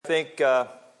think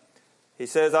he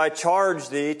says, I charge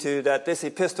thee to that this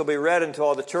epistle be read into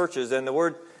all the churches. And the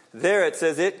word there, it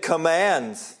says it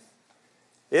commands.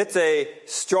 It's a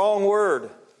strong word.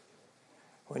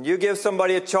 When you give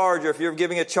somebody a charge, or if you're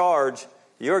giving a charge,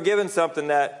 you're giving something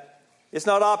that it's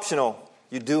not optional.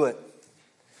 You do it.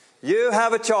 You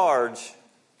have a charge.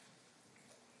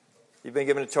 You've been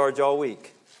given a charge all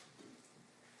week.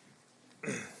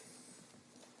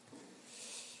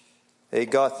 A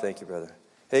God, thank you, brother.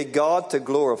 A God to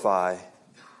glorify,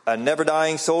 a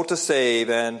never-dying soul to save,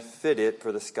 and fit it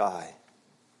for the sky.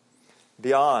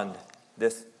 Beyond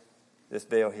this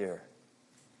veil here.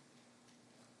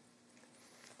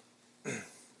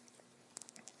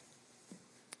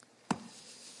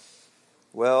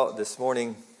 Well, this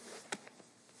morning,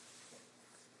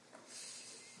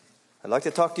 I'd like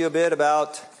to talk to you a bit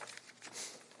about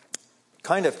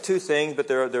kind of two things, but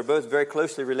they're both very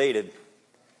closely related.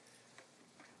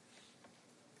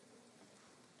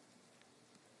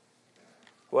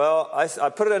 Well, I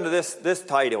put it under this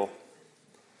title,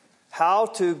 How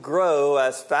to Grow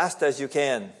as Fast as You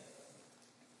Can,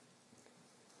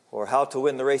 or How to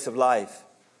Win the Race of Life.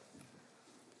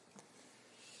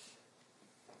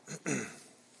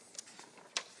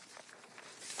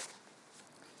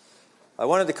 I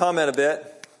wanted to comment a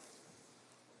bit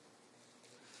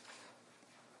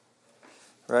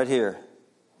right here.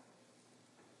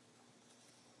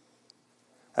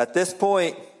 At this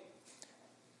point,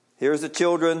 here's the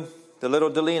children, the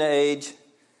little Delina age.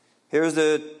 Here's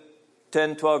the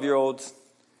 10, 12-year-olds.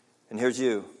 And here's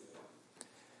you.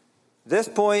 This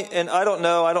point, and I don't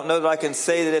know that I can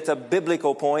say that it's a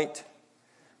biblical point,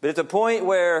 but it's a point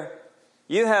where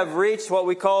you have reached what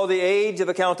we call the age of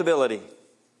accountability.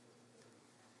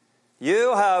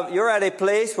 You're at a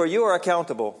place where you are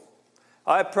accountable.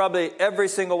 Every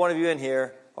single one of you in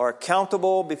here are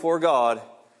accountable before God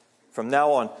from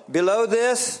now on. Below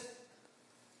this,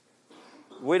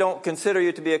 we don't consider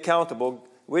you to be accountable.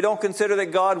 We don't consider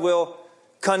that God will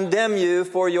condemn you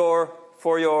for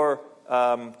your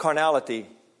carnality.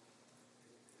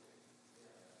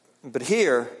 But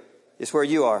here is where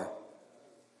you are.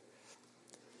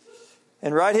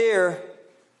 And right here,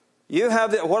 you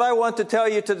have what I want to tell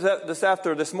you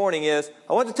this morning is,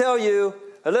 I want to tell you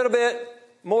a little bit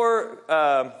more,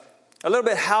 a little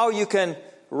bit how you can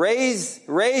raise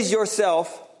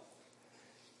yourself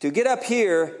to get up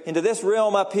here into this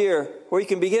realm up here where you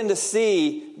can begin to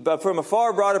see, but from a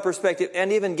far broader perspective,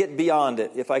 and even get beyond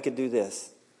it, if I could do this.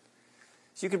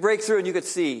 So you could break through and you could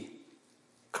see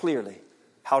clearly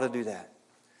how to do that.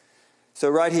 So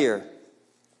right here,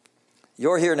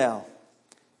 you're here now.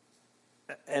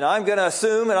 And I'm going to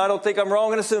assume, and I don't think I'm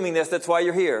wrong in assuming this, that's why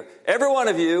you're here. Every one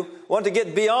of you want to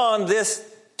get beyond this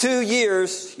 2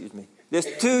 years,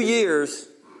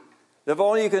 of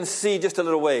only you can see just a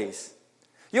little ways.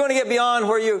 You want to get beyond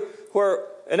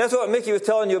and that's what Mickey was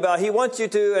telling you about. He wants you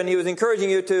to, and he was encouraging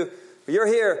you to, you're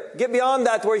here, get beyond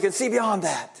that to where you can see beyond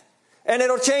that. And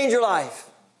it'll change your life.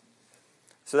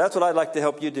 So that's what I'd like to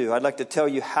help you do. I'd like to tell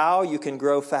you how you can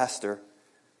grow faster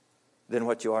than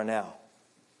what you are now.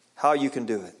 How you can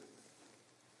do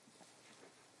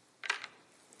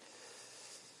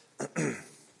it.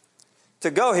 To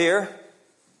go here,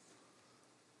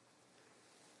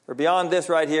 or beyond this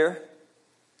right here,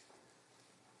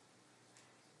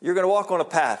 you're going to walk on a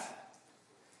path.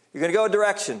 You're going to go a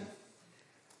direction.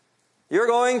 You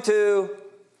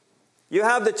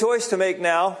have the choice to make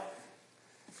now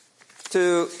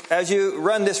as you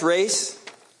run this race,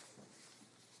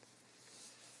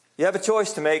 you have a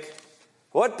choice to make.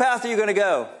 What path are you going to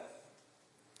go?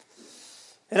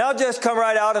 And I'll just come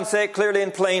right out and say it clearly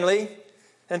and plainly.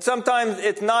 And sometimes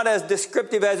it's not as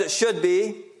descriptive as it should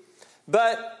be.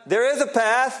 But there is a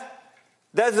path.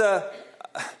 I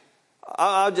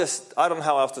don't know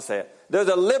how else to say it. There's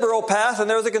a liberal path and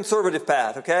there's a conservative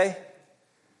path, okay?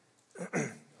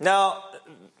 Now,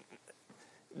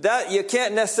 that you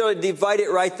can't necessarily divide it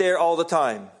right there all the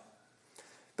time.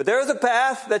 But there's a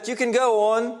path that you can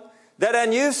go on.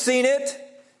 And you've seen it,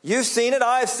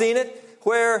 I've seen it,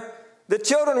 where the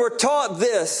children were taught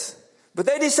this, but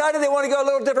they decided they want to go a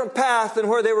little different path than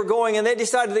where they were going, and they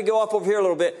decided to go up over here a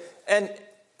little bit. And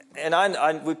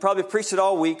we probably preached it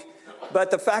all week,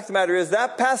 but the fact of the matter is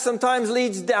that path sometimes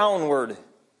leads downward.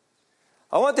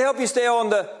 I want to help you stay on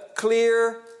the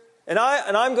clear, and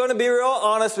I'm going to be real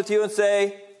honest with you and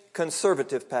say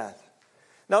conservative path.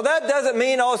 Now that doesn't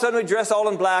mean all of a sudden we dress all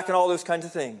in black and all those kinds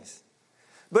of things.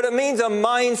 But it means a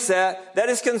mindset that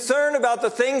is concerned about the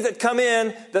things that come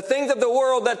in, the things of the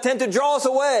world that tend to draw us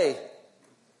away.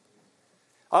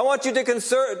 I want you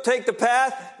to take the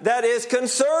path that is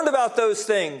concerned about those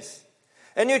things.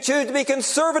 And you choose to be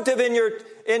conservative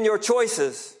in your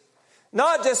choices.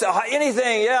 Not just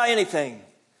anything, anything.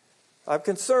 I'm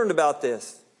concerned about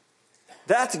this.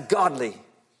 That's godly.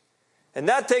 And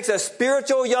that takes a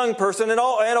spiritual young person and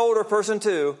older person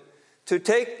too to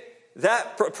take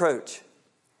that approach.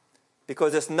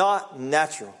 Because it's not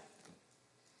natural.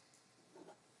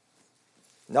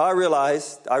 Now I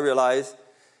realize,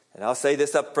 and I'll say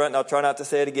this up front and I'll try not to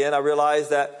say it again. I realize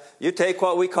that you take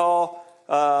what we call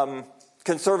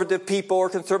conservative people or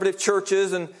conservative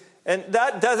churches, and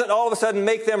that doesn't all of a sudden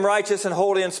make them righteous and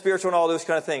holy and spiritual and all those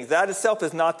kind of things. That itself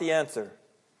is not the answer.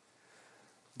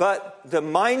 But the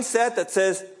mindset that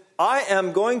says, I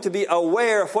am going to be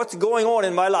aware of what's going on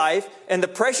in my life and the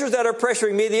pressures that are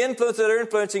pressuring me, the influences that are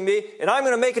influencing me, and I'm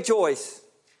going to make a choice.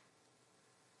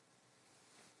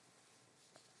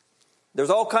 There's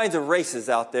all kinds of races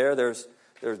out there. There's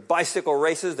bicycle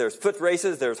races, there's foot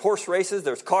races, there's horse races,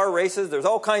 there's car races, there's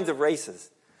all kinds of races.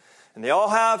 And they all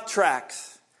have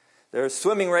tracks. There's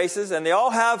swimming races, and they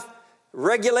all have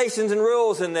regulations and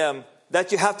rules in them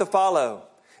that you have to follow.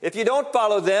 If you don't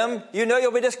follow them, you know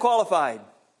you'll be disqualified.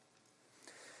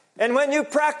 And when you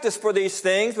practice for these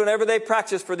things, whenever they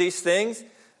practice for these things,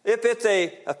 if it's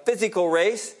a physical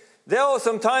race,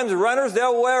 runners,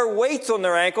 they'll wear weights on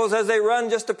their ankles as they run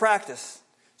just to practice,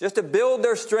 just to build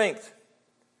their strength.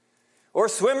 Or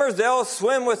swimmers, they'll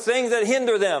swim with things that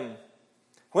hinder them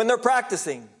when they're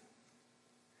practicing.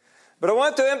 But I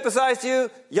want to emphasize to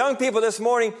you, young people this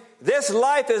morning, this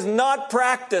life is not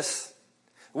practice.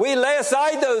 We lay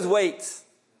aside those weights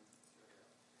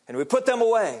and we put them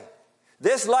away.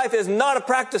 This life is not a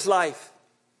practice life.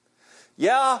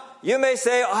 Yeah, you may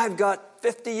say, I've got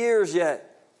 50 years yet.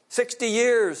 60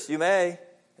 years, you may,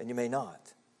 and you may not.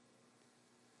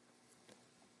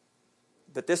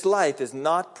 But this life is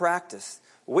not practice.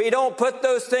 We don't put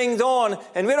those things on,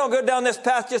 and we don't go down this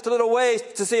path just a little ways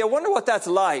to see, I wonder what that's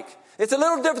like. It's a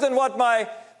little different than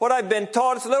what I've been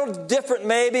taught. It's a little different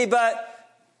maybe, but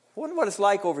I wonder what it's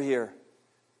like over here.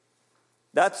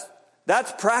 That's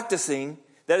practicing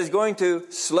that is going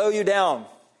to slow you down.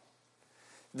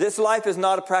 This life is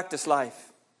not a practice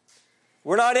life.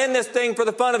 We're not in this thing for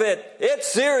the fun of it. It's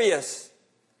serious.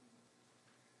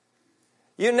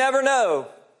 You never know.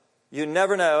 You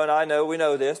never know, and I know we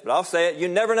know this, but I'll say it. You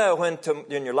never know when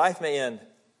your life may end.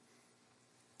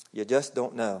 You just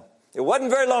don't know. It wasn't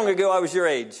very long ago I was your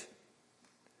age.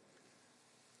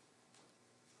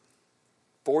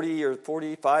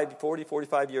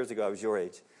 45 years ago I was your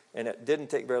age. And it didn't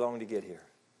take very long to get here.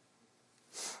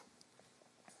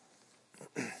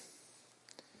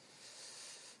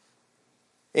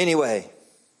 Anyway,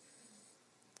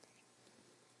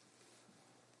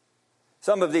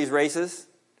 some of these races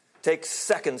take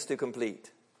seconds to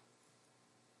complete.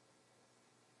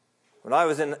 When I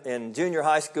was in junior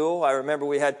high school, I remember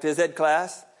we had phys ed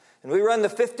class, and we run the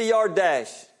 50-yard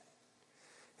dash.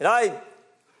 And I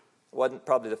wasn't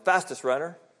probably the fastest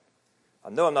runner. I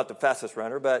know I'm not the fastest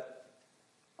runner, but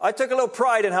I took a little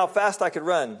pride in how fast I could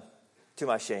run, to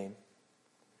my shame.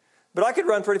 But I could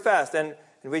run pretty fast, and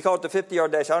we call it the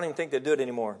 50-yard dash. I don't even think they do it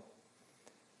anymore.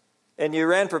 And you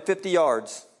ran for 50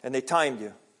 yards, and they timed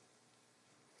you.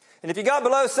 And if you got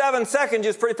below 7 seconds, you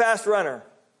was a pretty fast runner.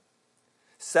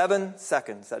 7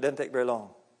 seconds. That didn't take very long.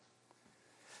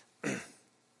 And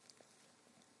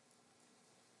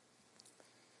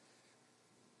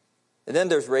then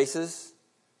there's races.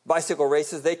 Bicycle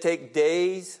races. They take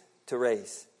days to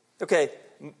race. Okay,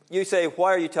 you say,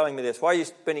 why are you telling me this? Why are you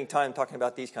spending time talking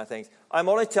about these kind of things? I'm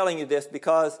only telling you this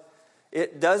because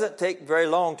it doesn't take very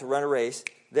long to run a race.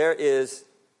 There is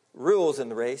rules in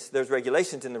the race. There's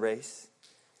regulations in the race.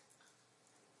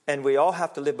 And we all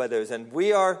have to live by those. And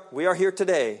we are here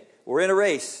today. We're in a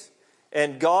race.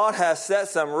 And God has set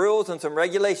some rules and some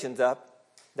regulations up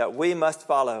that we must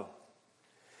follow.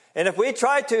 And if we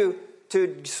try to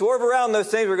swerve around those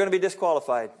things, we're going to be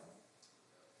disqualified.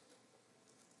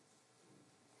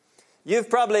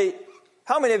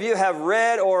 How many of you have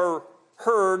read or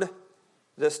heard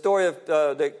the story of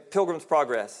the Pilgrim's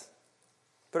Progress?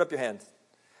 Put up your hands.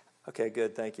 Okay,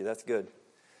 good. Thank you. That's good.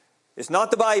 It's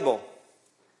not the Bible.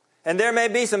 And there may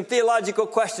be some theological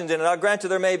questions in it. I'll grant you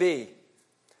there may be.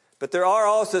 But there are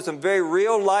also some very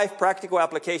real life practical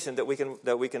applications that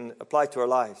we can apply to our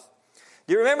lives.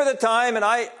 Do you remember the time,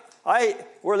 and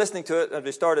we're listening to it as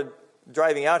we started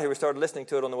driving out here. We started listening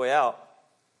to it on the way out.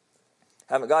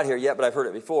 Haven't got here yet, but I've heard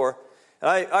it before. And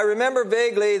I remember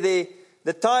vaguely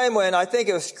the time when I think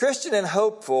it was Christian and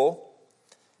Hopeful.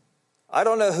 I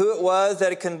don't know who it was that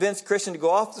had convinced Christian to go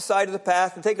off the side of the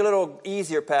path and take a little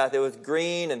easier path. It was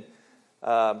green and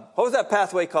what was that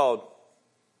pathway called?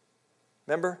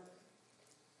 Remember?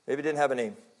 Maybe it didn't have a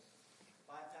name.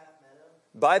 Bypass Meadow.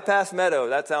 Bypass Meadow.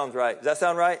 That sounds right. Does that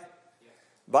sound right? Yeah.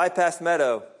 Bypass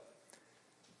Meadow.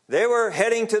 They were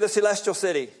heading to the celestial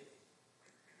city.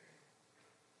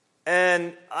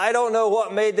 And I don't know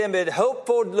what made them. Did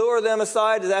Hopeful lure them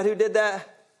aside? Is that who did that?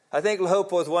 I think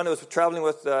Hopeful was one who was traveling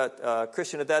with a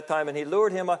Christian at that time. And he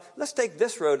lured him. Let's take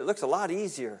this road. It looks a lot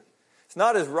easier. It's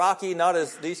not as rocky, not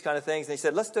as these kind of things. And he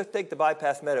said, let's just take the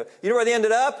Bypass Meadow. You know where they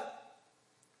ended up?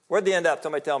 Where'd they end up?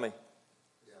 Somebody tell me.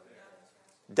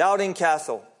 Doubting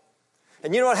Castle.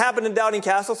 And you know what happened in Doubting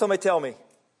Castle? Somebody tell me.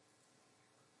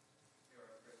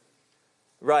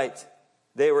 Right.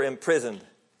 They were imprisoned.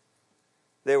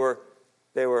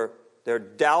 Their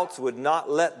doubts would not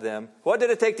let them. What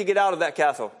did it take to get out of that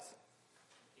castle?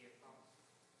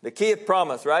 The key of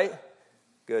promise, right?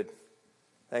 Good.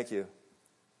 Thank you.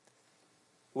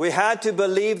 We had to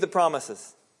believe the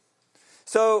promises.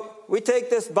 So we take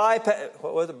this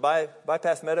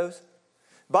Bypass Meadows?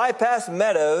 Bypass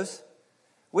Meadows.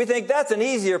 We think that's an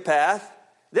easier path.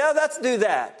 Yeah, let's do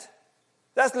that.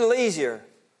 That's a little easier.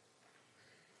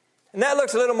 And that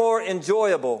looks a little more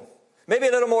enjoyable. Maybe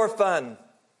a little more fun.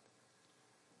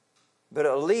 But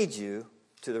it'll lead you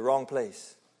to the wrong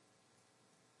place.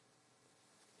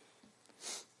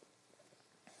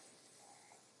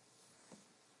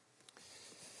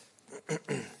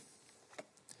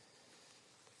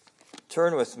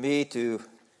 Turn with me to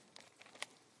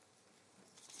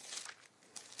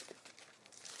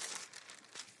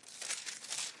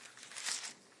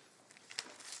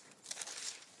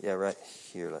right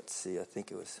here. Let's see. I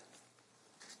think it was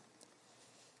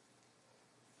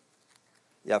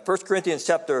 1 Corinthians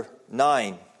chapter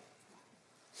 9.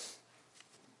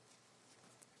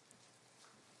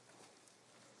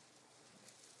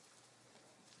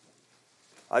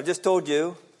 I've just told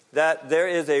you that there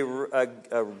is a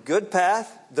good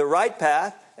path, the right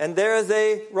path, and there is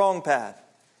a wrong path.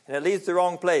 And it leads to the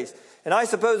wrong place. And I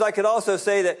suppose I could also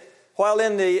say that while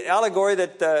in the allegory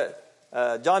that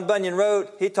John Bunyan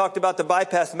wrote, he talked about the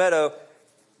Bypass Meadow.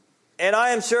 And I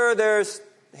am sure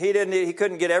he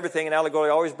couldn't get everything. An allegory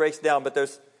always breaks down. But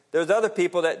there's other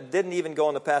people that didn't even go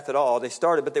on the path at all. They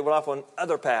started, but they went off on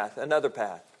another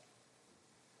path.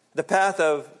 The path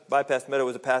of Bypass Meadow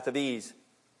was a path of ease.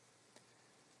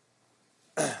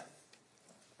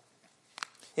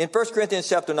 In 1 Corinthians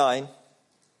chapter 9,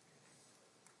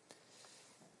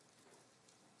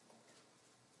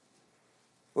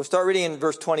 we'll start reading in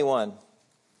verse 21.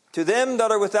 To them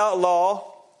that are without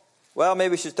law, well,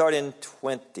 maybe we should start in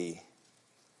 20.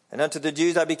 And unto the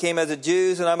Jews I became as a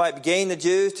Jew, and I might gain the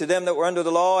Jews. To them that were under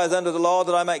the law, as under the law,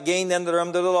 that I might gain them that are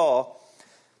under the law.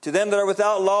 To them that are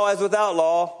without law, as without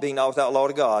law, being not without law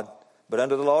to God, but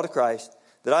under the law to Christ,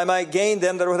 that I might gain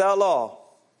them that are without law.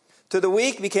 To the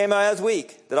weak became I as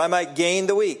weak, that I might gain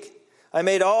the weak. I am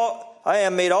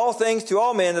made all things to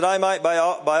all men, that I might by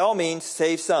all means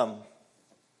save some.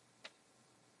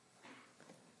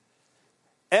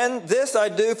 And this I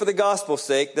do for the gospel's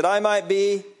sake, that I might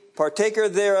be partaker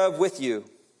thereof with you.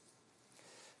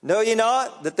 Know ye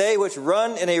not that they which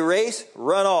run in a race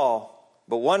run all,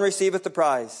 but one receiveth the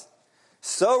prize?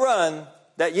 So run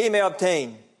that ye may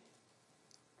obtain.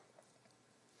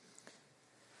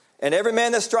 And every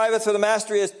man that striveth for the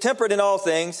mastery is temperate in all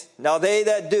things. Now they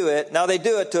do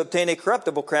it to obtain a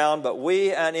corruptible crown, but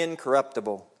we an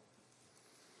incorruptible.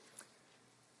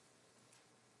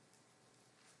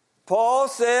 Paul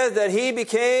says that he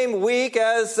became weak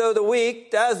as the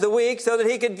weak, so that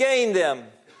he could gain them.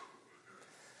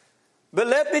 But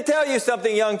let me tell you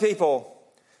something, young people.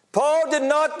 Paul did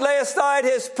not lay aside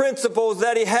his principles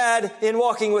that he had in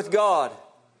walking with God.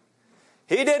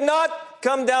 He did not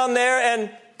come down there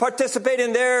and participate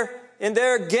in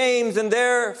their games and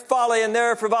their folly and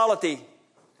their frivolity.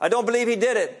 I don't believe he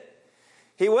did it.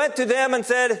 He went to them and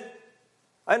said,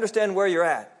 I understand where you're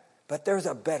at, but there's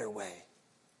a better way.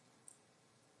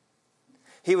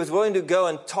 He was willing to go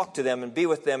and talk to them and be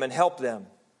with them and help them.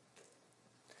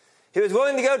 He was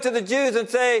willing to go to the Jews and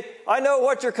say, I know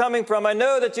what you're coming from. I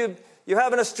know that you're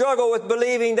having a struggle with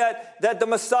believing that the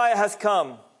Messiah has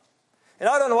come. And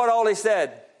I don't know what all he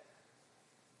said.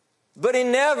 But he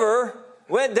never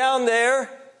went down there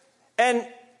and,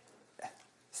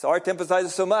 sorry to emphasize it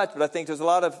so much, but I think there's a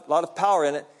lot of power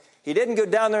in it. He didn't go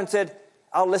down there and said,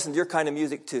 I'll listen to your kind of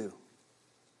music too.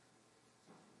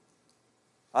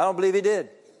 I don't believe he did.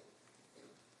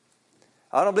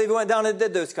 I don't believe he went down and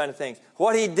did those kind of things.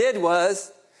 What he did was,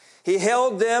 he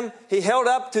held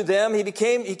up to them, he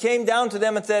came down to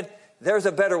them and said, there's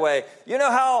a better way. You know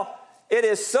how it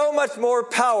is so much more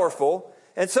powerful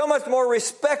and so much more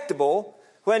respectable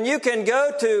when you can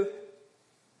go to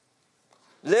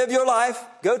live your life,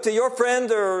 go to your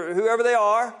friends or whoever they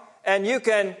are, and you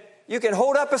can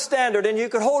hold up a standard, and you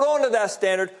can hold on to that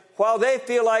standard while they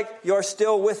feel like you're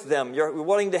still with them. You're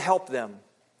willing to help them.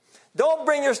 Don't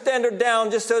bring your standard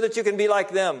down just so that you can be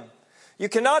like them. You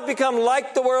cannot become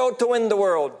like the world to win the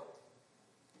world.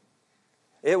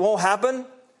 It won't happen.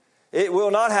 It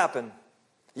will not happen.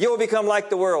 You will become like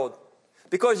the world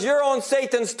because you're on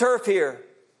Satan's turf here.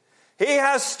 He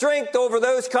has strength over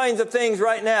those kinds of things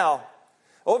right now.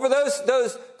 Over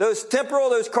those temporal,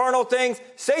 those carnal things,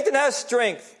 Satan has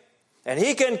strength. And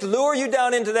he can lure you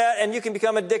down into that, and you can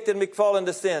become addicted and fall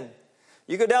into sin.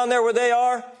 You go down there where they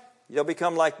are, you'll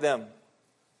become like them.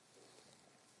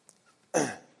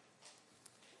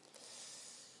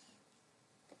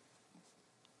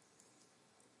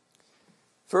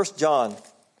 1 John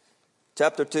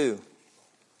chapter 2.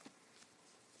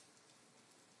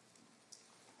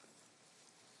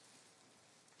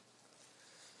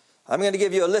 I'm going to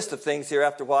give you a list of things here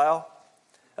after a while.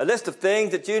 A list of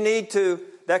things that you need to,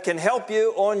 that can help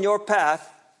you on your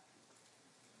path,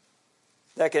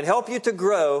 that can help you to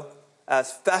grow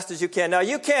as fast as you can. Now,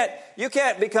 you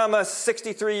can't become a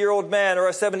 63-year-old man or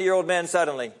a 70-year-old man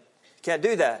suddenly. You can't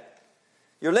do that.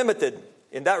 You're limited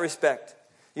in that respect.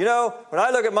 You know, when I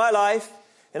look at my life,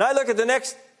 and I look at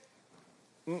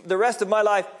the rest of my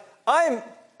life,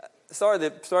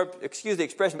 excuse the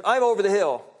expression, but I'm over the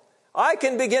hill. I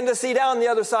can begin to see down the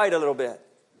other side a little bit.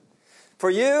 For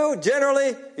you,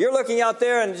 generally, you're looking out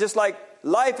there and just like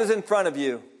life is in front of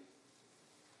you.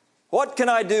 What can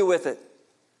I do with it?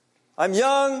 I'm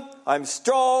young, I'm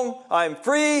strong, I'm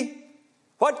free.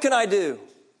 What can I do?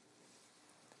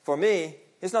 For me,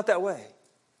 it's not that way.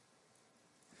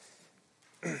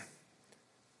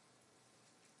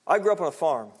 I grew up on a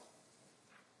farm.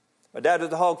 My dad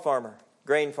was a hog farmer,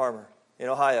 grain farmer in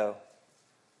Ohio,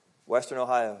 western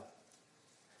Ohio.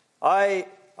 I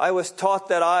was taught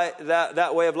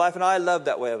that way of life, and I loved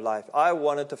that way of life. I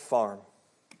wanted to farm.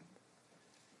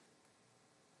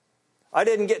 I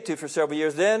didn't get to for several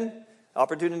years. Then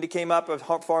opportunity came up. A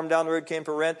farm down the road came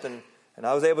for rent, and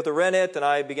I was able to rent it, and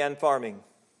I began farming.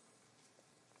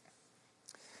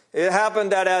 It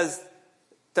happened that as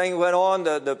things went on,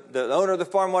 the owner of the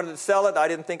farm wanted to sell it. I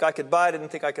didn't think I could buy it. Didn't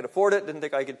think I could afford it. Didn't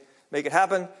think I could make it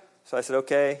happen. So I said,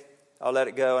 okay, I'll let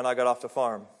it go, and I got off the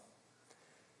farm.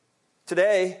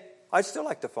 Today, I still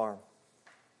like to farm.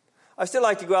 I still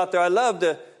like to go out there. I love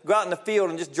to go out in the field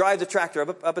and just drive the tractor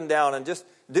up and down and just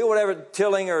do whatever,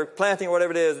 tilling or planting or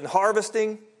whatever it is, and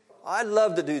harvesting. I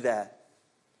love to do that.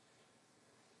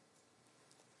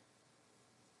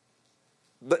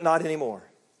 But not anymore.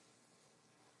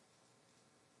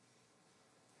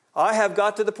 I have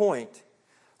got to the point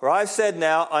where I've said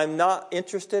now I'm not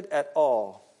interested at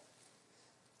all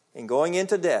in going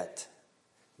into debt,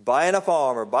 buying a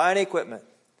farm or buying equipment,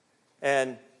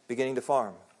 and beginning to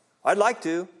farm. I'd like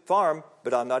to farm,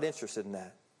 but I'm not interested in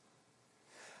that.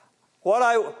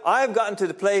 I've gotten to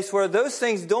the place where those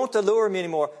things don't allure me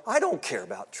anymore. I don't care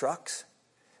about trucks.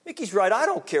 Mickey's right. I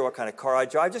don't care what kind of car I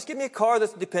drive. Just give me a car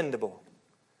that's dependable.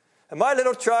 And my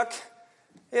little truck,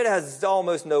 it has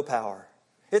almost no power.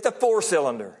 It's a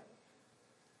 4-cylinder.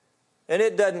 And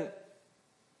it doesn't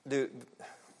do...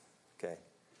 Okay.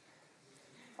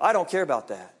 I don't care about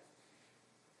that.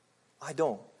 I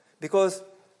don't. Because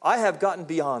I have gotten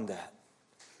beyond that.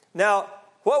 Now,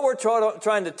 what we're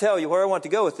trying to tell you, where I want to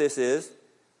go with this is,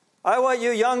 I want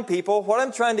you young people, what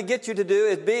I'm trying to get you to do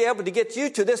is be able to get you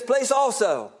to this place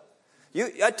also.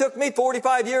 It took me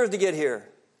 45 years to get here.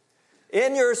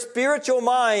 In your spiritual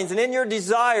minds and in your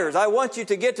desires, I want you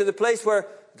to get to the place where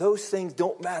those things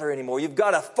don't matter anymore. You've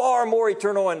got a far more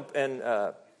eternal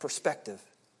and perspective.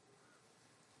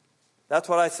 That's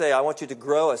what I say. I want you to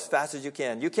grow as fast as you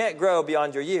can. You can't grow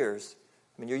beyond your years.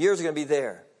 I mean, your years are going to be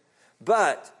there.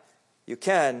 But you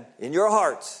can, in your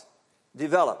hearts,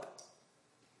 develop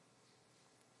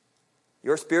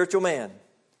your spiritual man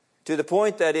to the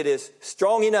point that it is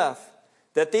strong enough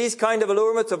that these kind of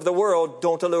allurements of the world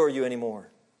don't allure you anymore.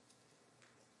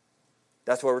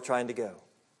 That's where we're trying to go.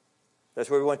 That's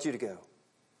where we want you to go.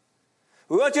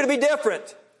 We want you to be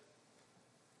different.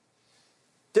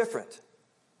 Different.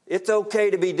 It's okay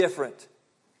to be different.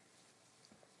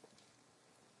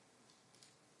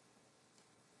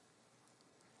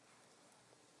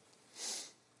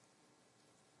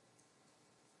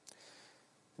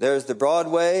 There's the broad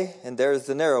way and there's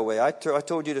the narrow way. I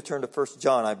told you to turn to 1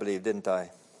 John, I believe, didn't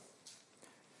I?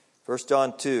 1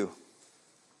 John 2.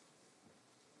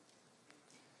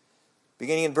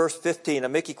 Beginning in verse 15.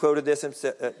 And Mickey quoted this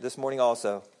this morning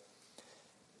also.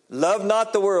 Love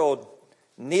not the world,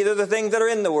 neither the things that are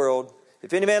in the world.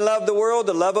 If any man love the world,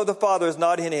 the love of the Father is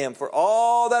not in him. For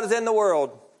all that is in the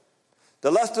world,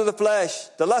 the lust of the flesh,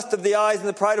 the lust of the eyes, and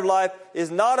the pride of life, is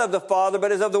not of the Father,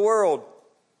 but is of the world.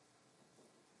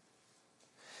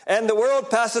 And the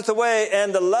world passeth away,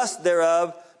 and the lust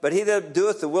thereof, but he that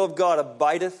doeth the will of God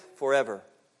abideth forever.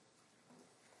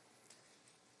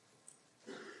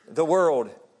 The world.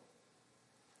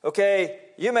 Okay,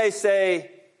 you may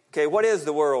say, okay, what is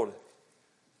the world?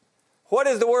 What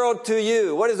is the world to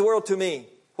you? What is the world to me?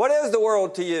 What is the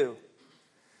world to you?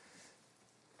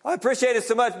 I appreciated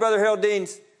so much Brother Harold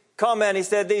Dean's comment. He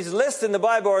said these lists in the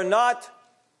Bible are not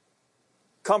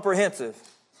comprehensive.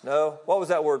 No. What was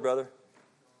that word, brother?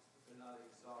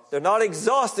 They're not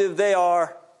exhaustive. They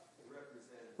are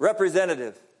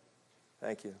representative.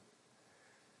 Thank you.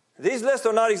 These lists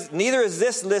are not, neither is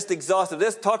this list exhaustive.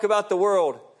 Let's talk about the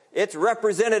world. It's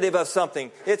representative of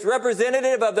something. It's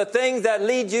representative of the things that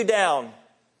lead you down.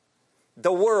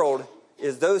 The world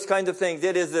is those kinds of things.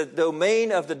 It is the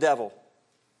domain of the devil.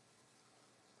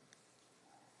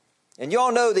 And you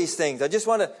all know these things. I just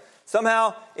want to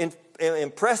somehow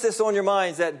impress this on your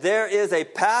minds that there is a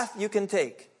path you can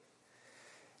take.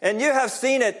 And you have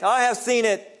seen it. I have seen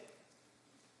it.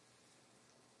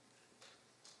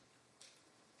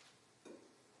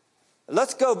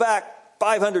 Let's go back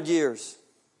 500 years,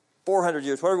 400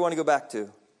 years, whatever you want to go back to.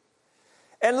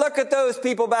 And look at those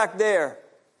people back there.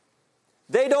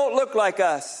 They don't look like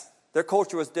us. Their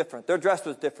culture was different. Their dress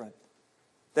was different.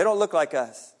 They don't look like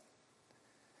us.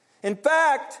 In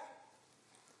fact,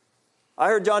 I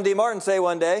heard John D. Martin say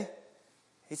one day,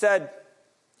 he said,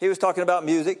 he was talking about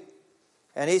music,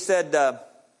 and he said,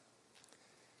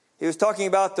 he was talking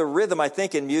about the rhythm, I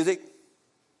think, in music.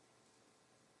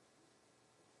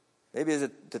 Maybe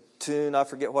it's the tune, I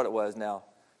forget what it was now.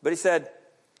 But he said,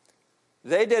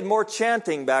 they did more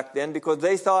chanting back then because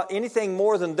they thought anything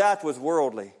more than that was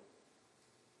worldly.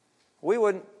 We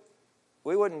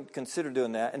wouldn't consider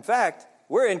doing that. In fact,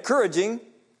 we're encouraging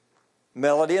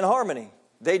melody and harmony.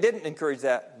 They didn't encourage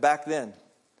that back then.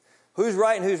 Who's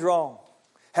right and who's wrong?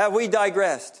 Have we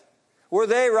digressed? Were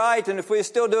they right? And if we were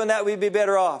still doing that, we'd be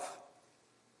better off.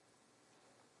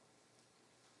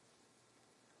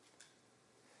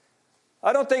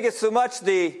 I don't think it's so much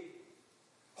the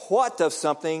what of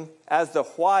something as the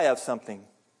why of something.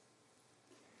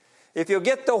 If you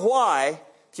get the why,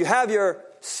 if you have your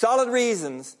solid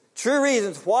reasons, true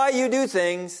reasons why you do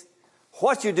things,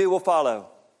 what you do will follow.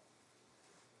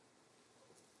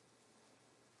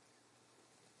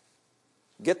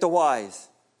 Get the whys.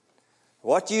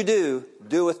 What you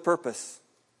do with purpose.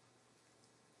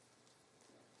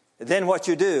 And then what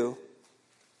you do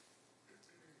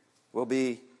will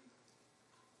be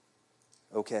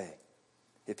okay.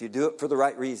 If you do it for the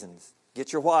right reasons.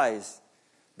 Get your whys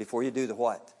before you do the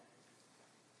what.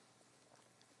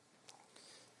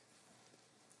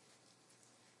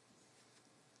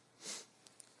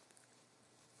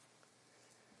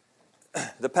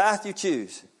 The path you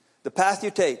choose, the path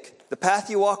you take, the path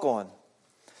you walk on,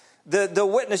 the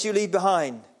witness you leave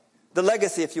behind, the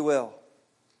legacy, if you will.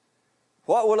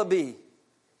 What will it be?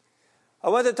 I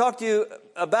want to talk to you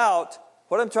about,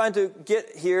 what I'm trying to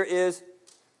get here is,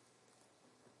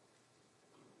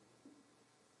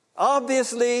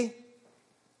 obviously,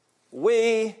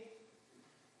 we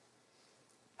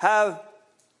have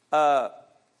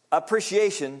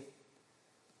appreciation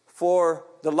for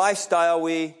the lifestyle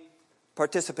we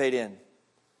participate in.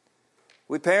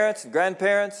 We parents and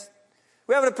grandparents,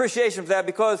 we have an appreciation for that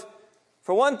because,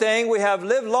 for one thing, we have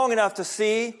lived long enough to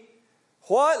see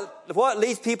what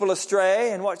leads people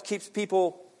astray and what keeps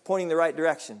people pointing the right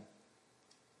direction.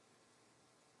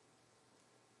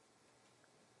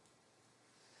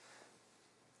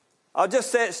 I'll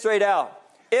just say it straight out.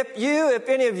 If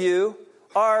any of you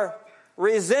are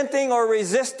resenting or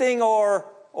resisting or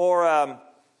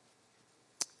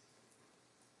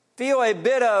feel a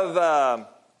bit of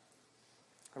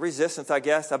resistance, I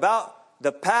guess, about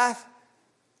the path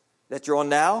that you're on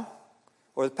now,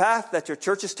 or the path that your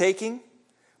church is taking,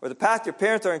 or the path your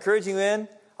parents are encouraging you in,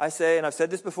 I say, and I've said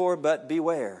this before, but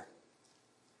beware.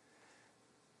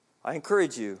 I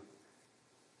encourage you.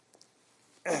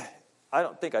 I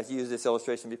don't think I've used this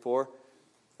illustration before.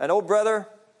 An old brother,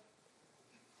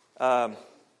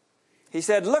 he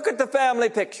said, look at the family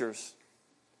pictures.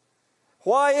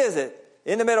 Why is it?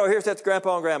 In the middle, here sits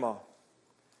Grandpa and Grandma.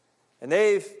 And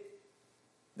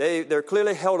they're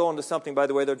clearly held on to something by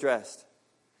the way they're dressed.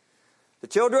 The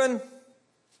children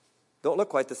don't look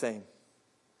quite the same.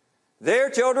 Their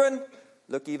children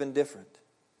look even different.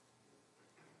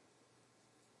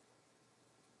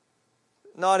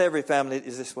 Not every family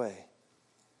is this way.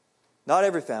 Not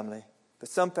every family, but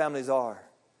some families are.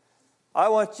 I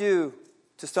want you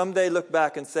to someday look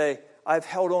back and say, I've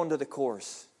held on to the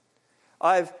course.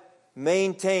 I've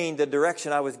maintained the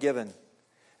direction I was given.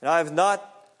 And I've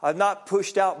not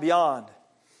pushed out beyond.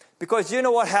 Because you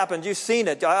know what happens. You've seen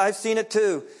it. I've seen it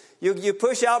too. You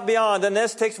push out beyond, and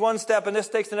this takes one step, and this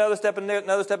takes another step, and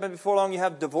another step, and before long you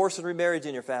have divorce and remarriage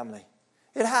in your family.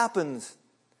 It happens.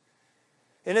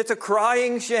 And it's a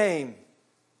crying shame.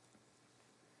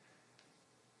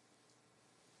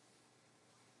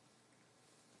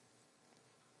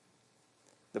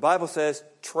 The Bible says,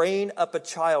 train up a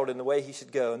child in the way he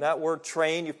should go. And that word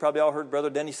train, you've probably all heard Brother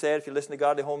Denny say it if you listen to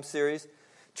Godly Home series.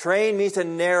 Train means to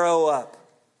narrow up.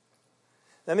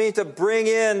 That means to bring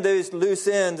in those loose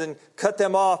ends and cut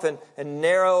them off and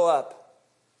narrow up.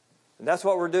 And that's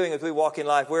what we're doing as we walk in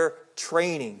life. We're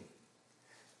training.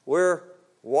 We're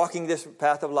walking this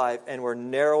path of life and we're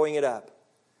narrowing it up.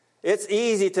 It's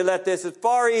easy to let this, it's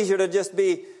far easier to just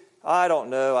be, I don't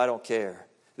know, I don't care.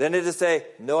 Than it is to say,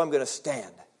 no, I'm going to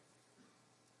stand.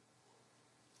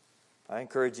 I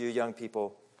encourage you, young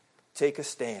people, take a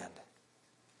stand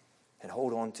and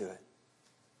hold on to it.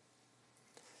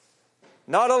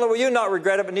 Not only will you not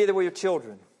regret it, but neither will your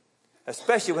children,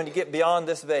 especially when you get beyond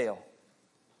this veil.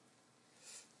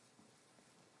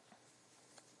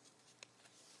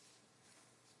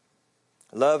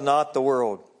 Love not the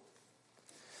world.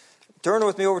 Turn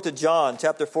with me over to John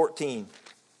chapter 14.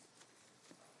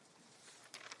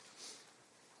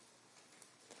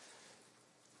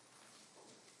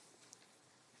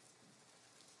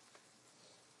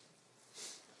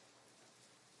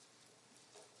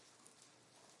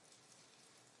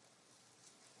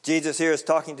 Jesus here is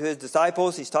talking to his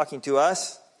disciples. He's talking to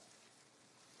us.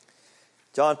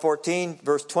 John 14,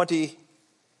 verse 20.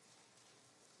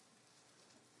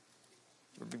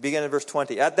 Begin in verse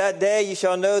 20. At that day ye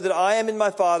shall know that I am in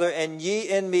my Father, and ye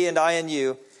in me, and I in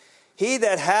you. He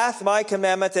that hath my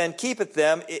commandments and keepeth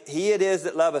them, he it is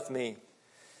that loveth me.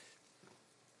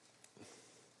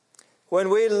 When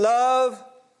we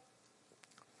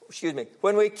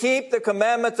keep the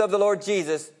commandments of the Lord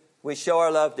Jesus, we show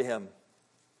our love to him.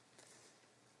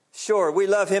 Sure, we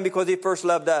love him because he first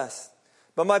loved us.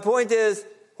 But my point is,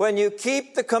 when you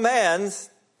keep the commands,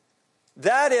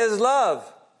 that is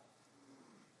love.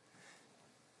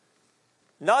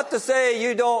 Not to say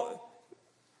you don't,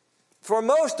 for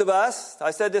most of us,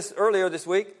 I said this earlier this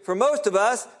week, for most of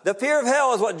us, the fear of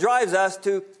hell is what drives us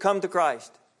to come to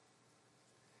Christ.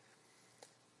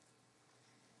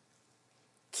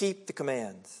 Keep the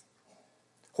commands.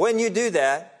 When you do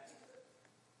that,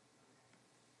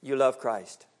 you love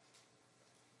Christ.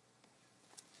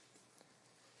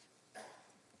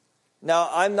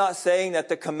 Now, I'm not saying that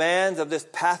the commands of this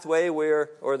pathway or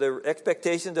the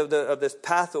expectations of this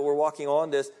path that we're walking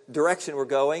on, this direction we're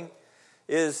going,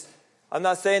 I'm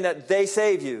not saying that they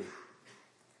save you.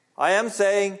 I am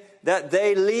saying that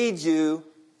they lead you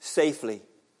safely.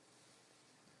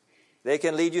 They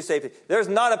can lead you safely. There's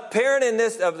not a parent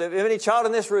of any child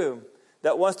in this room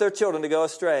that wants their children to go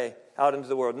astray out into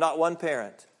the world. Not one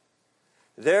parent.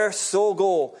 Their sole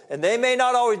goal, and they may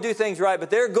not always do things right,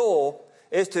 but their goal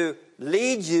is to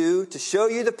lead you, to show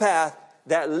you the path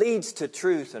that leads to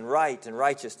truth and right and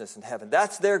righteousness in heaven.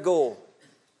 That's their goal.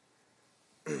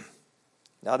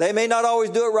 Now, they may not always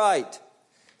do it right.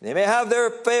 They may have their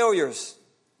failures.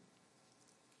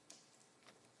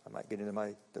 I might get into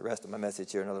the rest of my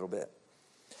message here in a little bit.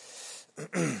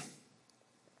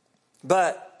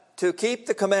 But to keep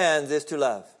the commands is to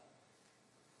love.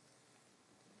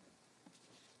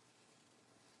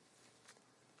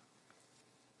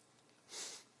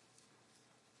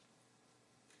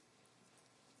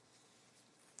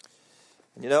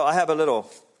 You know, I have a little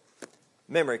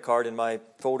memory card in my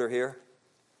folder here.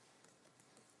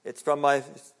 It's from my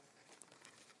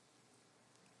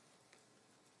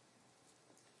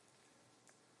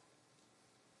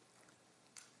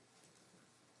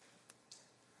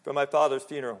father's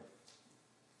funeral.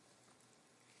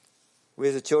 We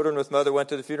as a children with Mother went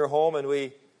to the funeral home, and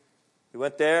we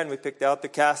went there and we picked out the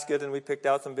casket and we picked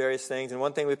out some various things. And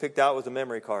one thing we picked out was a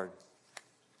memory card.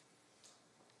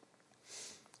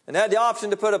 And had the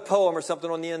option to put a poem or something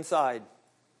on the inside.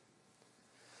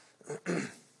 And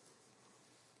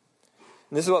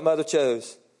this is what Mother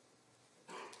chose.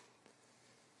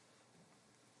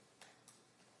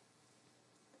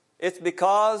 It's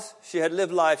because she had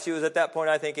lived life. She was at that point,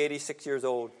 I think, 86 years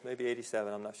old. Maybe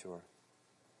 87, I'm not sure.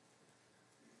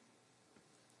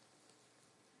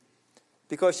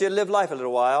 Because she had lived life a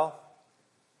little while.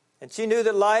 And she knew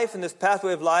that life and this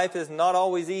pathway of life is not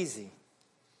always easy.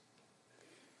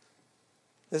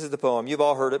 This is the poem. You've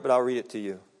all heard it, but I'll read it to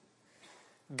you.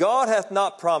 God hath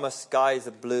not promised skies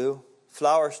of blue,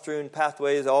 flower-strewn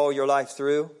pathways all your life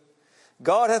through.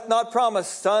 God hath not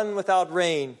promised sun without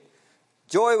rain,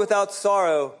 joy without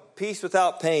sorrow, peace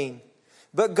without pain.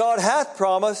 But God hath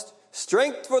promised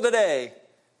strength for the day,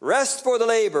 rest for the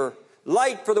labor,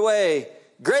 light for the way,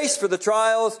 grace for the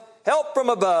trials, help from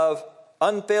above,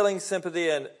 unfailing sympathy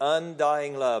and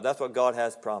undying love. That's what God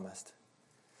has promised.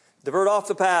 Divert off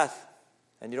the path,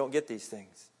 and you don't get these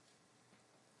things.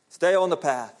 Stay on the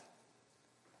path,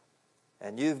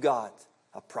 and you've got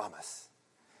a promise.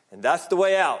 And that's the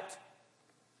way out,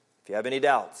 if you have any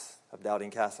doubts of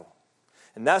Doubting Castle.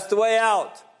 And that's the way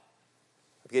out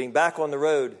of getting back on the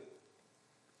road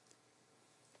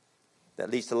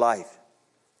that leads to life.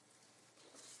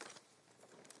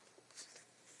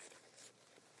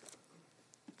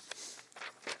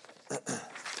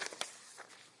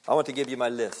 I want to give you my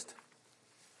list.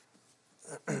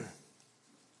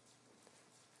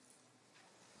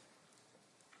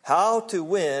 How to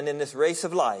win in this race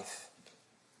of life.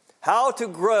 How to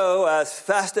grow as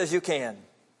fast as you can.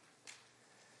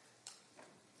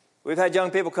 We've had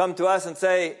young people come to us and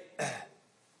say,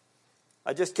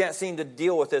 I just can't seem to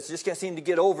deal with this. I just can't seem to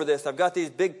get over this. I've got these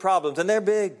big problems, and they're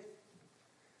big.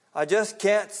 I just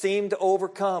can't seem to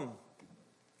overcome.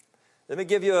 Let me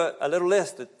give you a little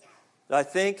list that I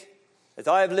think, as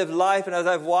I have lived life and as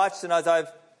I've watched and as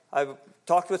I've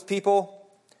talked with people,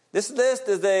 this list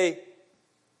is a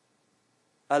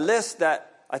list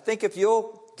that I think if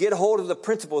you'll get a hold of the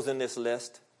principles in this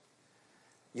list,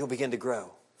 you'll begin to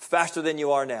grow faster than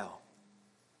you are now.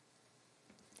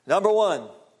 Number one,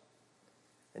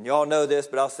 and you all know this,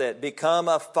 but I'll say it, become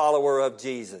a follower of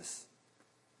Jesus.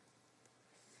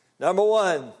 Number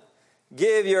one,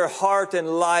 give your heart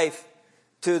and life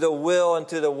to the will and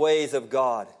to the ways of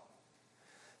God.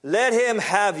 Let Him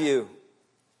have you.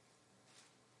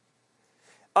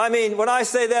 I mean, when I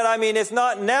say that, I mean, it's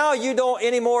not now you don't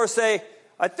anymore say,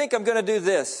 I think I'm going to do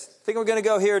this. I think we're going to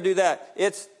go here and do that.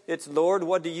 It's Lord,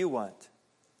 what do you want?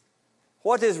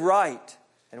 What is right?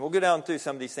 And we'll go down through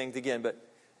some of these things again, but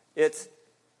it's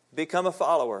become a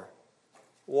follower.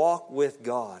 Walk with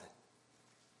God.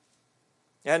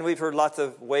 And we've heard lots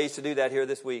of ways to do that here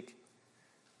this week.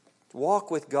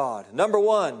 Walk with God. Number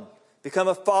one, become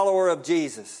a follower of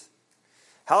Jesus.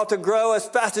 How to grow as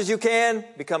fast as you can,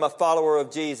 become a follower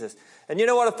of Jesus. And you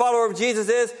know what a follower of Jesus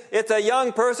is? It's a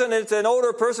young person, it's an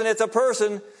older person, it's a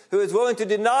person who is willing to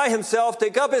deny himself,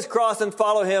 take up his cross, and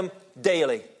follow Him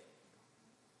daily.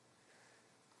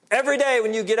 Every day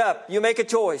when you get up, you make a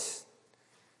choice.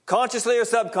 Consciously or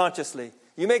subconsciously.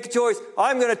 You make a choice.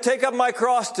 I'm going to take up my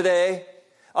cross today.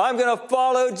 I'm going to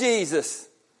follow Jesus.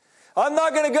 I'm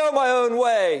not going to go my own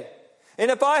way. And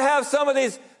if I have some of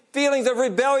these feelings of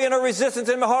rebellion or resistance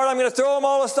in my heart, I'm going to throw them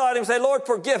all aside and say, Lord,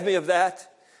 forgive me of that.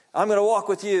 I'm going to walk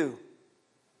with you.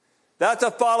 That's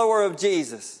a follower of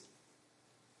Jesus.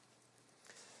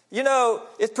 You know,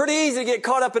 it's pretty easy to get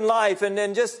caught up in life, and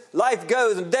then just life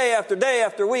goes, and day after day,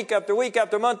 after week, after week,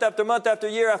 after month, after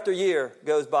year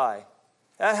goes by.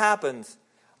 That happens.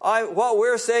 What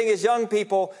we're saying is, young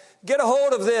people, get a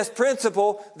hold of this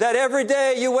principle that every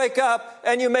day you wake up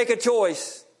and you make a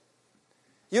choice.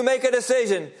 You make a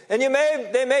decision, and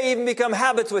they may even become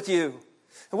habits with you.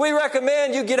 We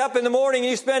recommend you get up in the morning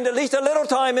and you spend at least a little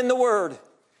time in the Word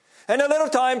and a little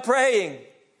time praying.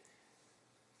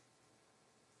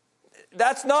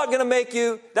 That's not going to make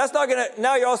you,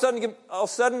 now you're all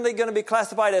suddenly going to be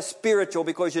classified as spiritual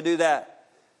because you do that.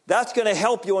 That's going to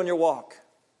help you on your walk.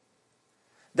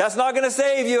 That's not going to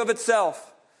save you of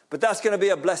itself, but that's going to be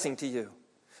a blessing to you.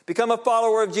 Become a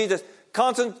follower of Jesus.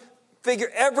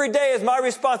 Figure every day is my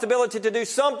responsibility to do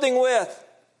something with.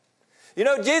 You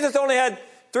know, Jesus only had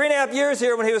 3.5 years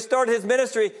here when He was started His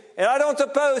ministry, and I don't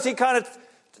suppose He kind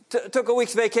of took a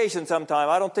week's vacation sometime.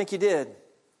 I don't think He did.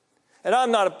 And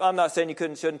I'm not saying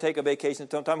you shouldn't take a vacation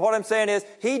sometime. What I'm saying is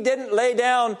He didn't lay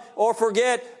down or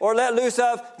forget or let loose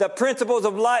of the principles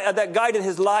of life that guided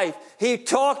His life. He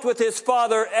talked with His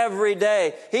Father every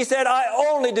day. He said, I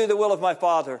only do the will of my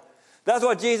Father. That's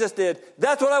what Jesus did.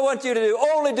 That's what I want you to do.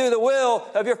 Only do the will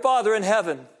of your Father in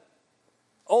heaven.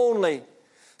 Only.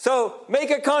 So make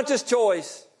a conscious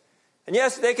choice. And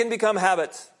yes, they can become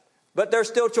habits, but they're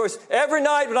still choice. Every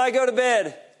night when I go to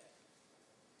bed,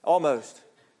 almost,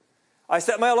 I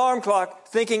set my alarm clock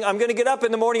thinking I'm going to get up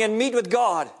in the morning and meet with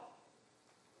God.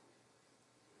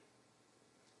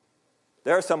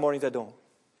 There are some mornings I don't.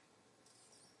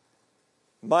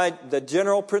 The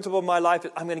general principle of my life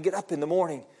is I'm going to get up in the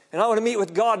morning and I want to meet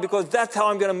with God because that's how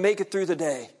I'm going to make it through the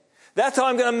day. That's how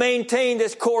I'm going to maintain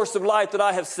this course of life that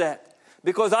I have set.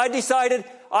 Because I decided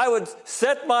I would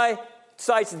set my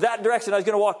sights that direction. I was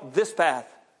going to walk this path.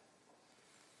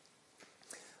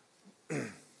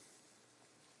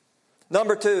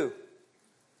 Number 2.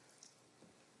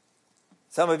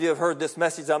 Some of you have heard this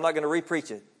message. I'm not going to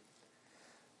repreach it.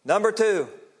 Number 2.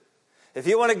 If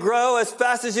you want to grow as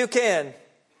fast as you can,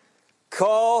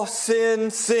 call sin,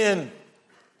 sin.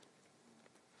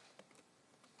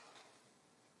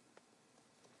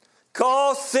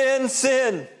 Call sin,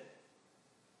 sin.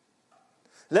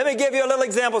 Let me give you a little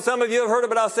example. Some of you have heard it,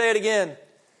 but I'll say it again.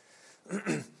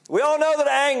 We all know that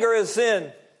anger is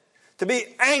sin. To be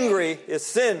angry is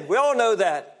sin. We all know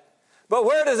that. But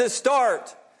where does it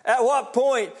start? At what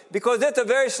point? Because it's a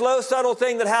very slow, subtle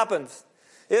thing that happens.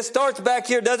 It starts back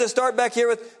here. Does it start back here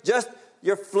with just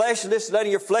your flesh, just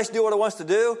letting your flesh do what it wants to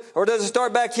do? Or does it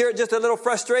start back here at just a little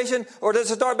frustration? Or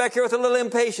does it start back here with a little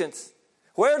impatience?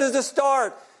 Where does it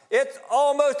start? It's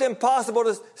almost impossible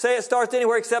to say it starts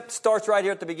anywhere except it starts right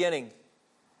here at the beginning.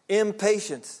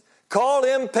 Impatience. Call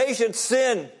impatience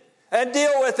sin and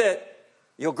deal with it.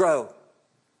 You'll grow.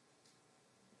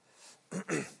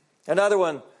 Another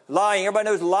one, lying. Everybody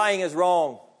knows lying is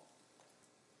wrong.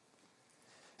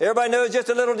 Everybody knows just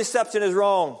a little deception is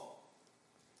wrong.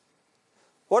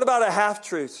 What about a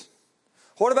half-truth?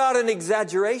 What about an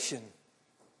exaggeration?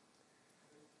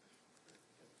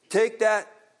 Take that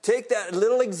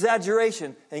little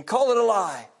exaggeration and call it a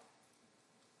lie,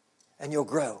 and you'll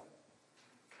grow.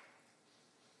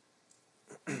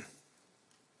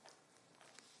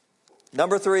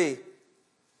 Number 3,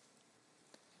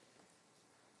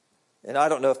 and I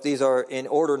don't know if these are in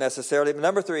order necessarily, but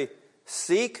number 3,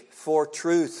 seek for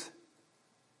truth.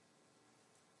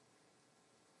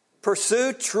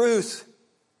 Pursue truth.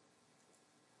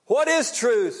 What is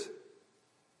truth?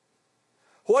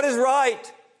 What is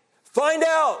right? Find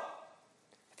out.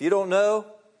 If you don't know,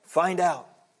 find out.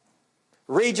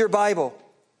 Read your Bible.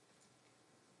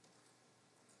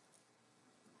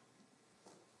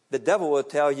 The devil will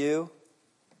tell you,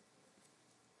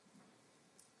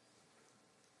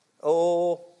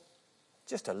 oh,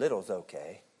 just a little's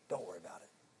okay. Don't worry about it.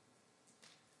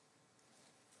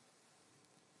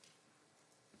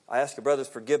 I asked a brother's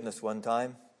forgiveness one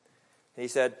time. And he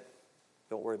said,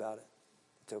 don't worry about it.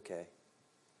 It's okay.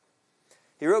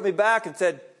 He wrote me back and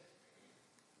said,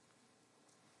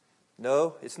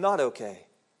 no, it's not okay.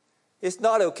 It's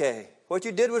not okay. What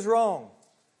you did was wrong.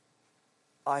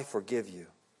 I forgive you.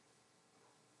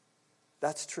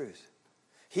 That's truth.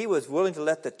 He was willing to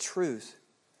let the truth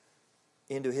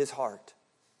into his heart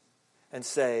and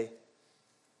say,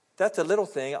 that's a little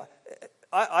thing.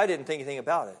 I didn't think anything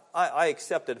about it. I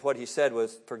accepted what he said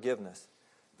was forgiveness.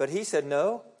 But he said,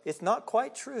 no, it's not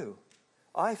quite true.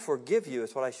 I forgive you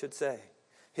is what I should say.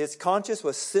 His conscience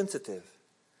was sensitive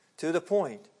to the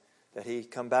point that he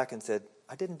come back and said,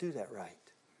 I didn't do that right.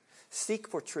 Seek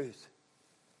for truth.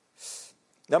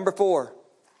 Number 4.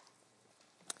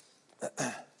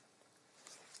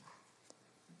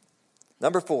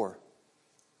 Number 4.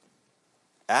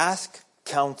 Ask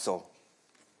counsel.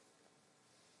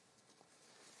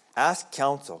 Ask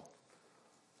counsel.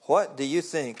 What do you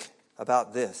think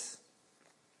about this?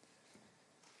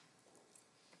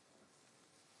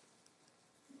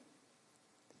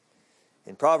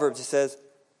 In Proverbs it says,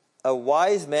 a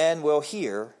wise man will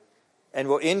hear and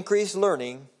will increase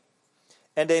learning,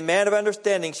 and a man of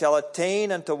understanding shall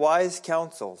attain unto wise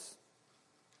counsels.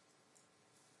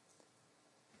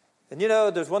 And you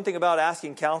know, there's one thing about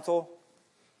asking counsel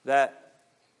that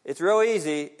it's real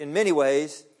easy in many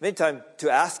ways, many times to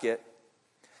ask it,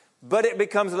 but it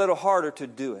becomes a little harder to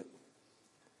do it.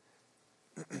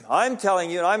 I'm telling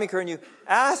you, and I'm encouraging you,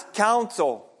 ask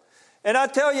counsel. And I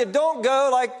tell you, don't go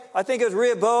like, I think it was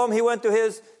Rehoboam. He went to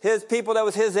his people that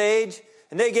was his age,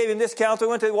 and they gave him this counsel.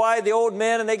 He went to the old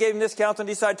men, and they gave him this counsel, and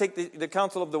decided to take the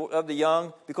counsel of the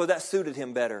young because that suited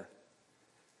him better.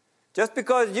 Just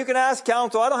because you can ask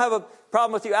counsel, I don't have a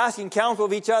problem with you asking counsel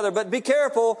of each other, but be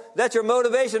careful that's your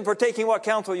motivation for taking what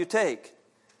counsel you take.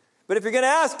 But if you're going to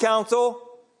ask counsel,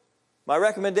 my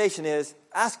recommendation is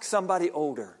ask somebody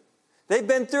older. They've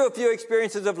been through a few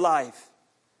experiences of life.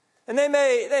 And they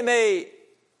may,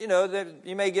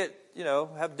 you may get,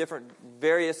 have different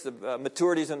various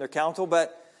maturities in their counsel,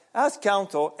 but ask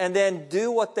counsel and then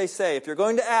do what they say. If you're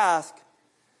going to ask,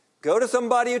 go to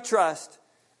somebody you trust,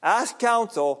 ask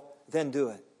counsel, then do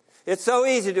it. It's so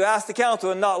easy to ask the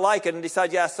counsel and not like it and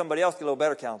decide you ask somebody else to get a little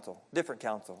better counsel, different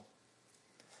counsel.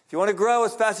 If you want to grow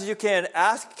as fast as you can,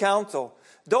 ask counsel.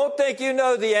 Don't think you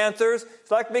know the answers.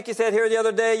 It's like Mickey said here the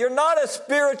other day, you're not as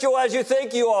spiritual as you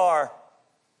think you are.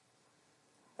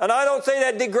 And I don't say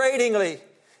that degradingly.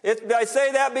 I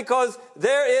say that because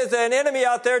there is an enemy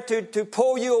out there to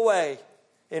pull you away.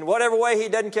 In whatever way, he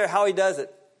doesn't care how he does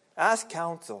it. Ask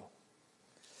counsel.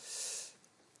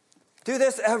 Do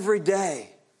this every day.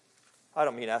 I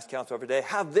don't mean ask counsel every day.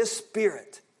 Have this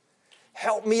spirit.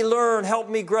 Help me learn. Help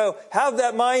me grow. Have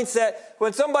that mindset.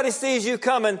 When somebody sees you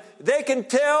coming, they can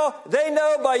tell, they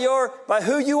know by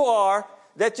who you are,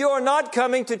 that you are not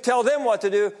coming to tell them what to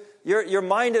do. Your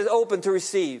mind is open to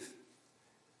receive.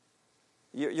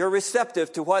 You're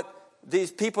receptive to what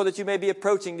these people that you may be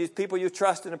approaching, these people you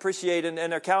trust and appreciate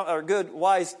and are good,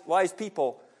 wise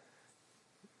people.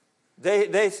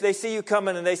 They see you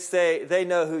coming and they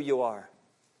know who you are.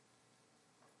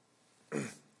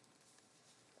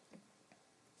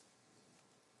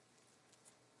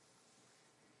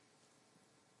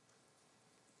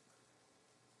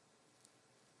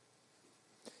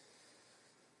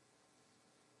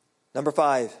 Number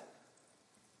 5,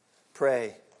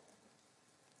 pray.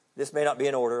 This may not be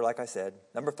in order, like I said.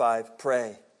 Number 5,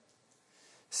 pray.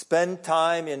 Spend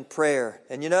time in prayer.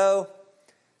 And you know,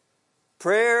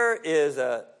 prayer is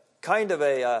a kind of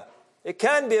it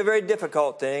can be a very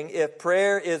difficult thing if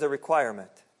prayer is a requirement.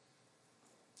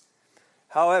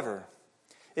 However,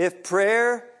 if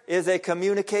prayer is a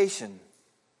communication,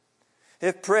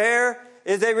 if prayer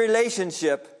is a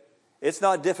relationship, it's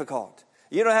not difficult.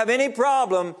 You don't have any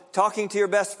problem talking to your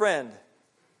best friend.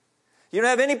 You don't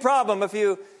have any problem if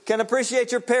you can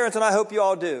appreciate your parents, and I hope you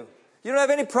all do. You don't have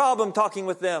any problem talking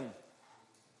with them.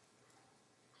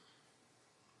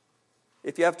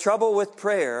 If you have trouble with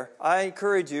prayer, I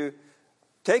encourage you,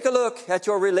 take a look at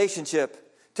your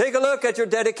relationship. Take a look at your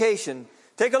dedication.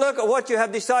 Take a look at what you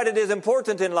have decided is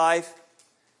important in life.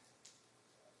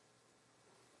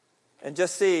 And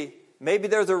just see, maybe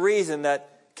there's a reason that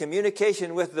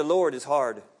communication with the Lord is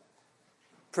hard.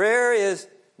 Prayer is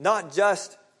not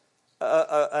just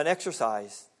an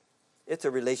exercise. It's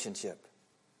a relationship.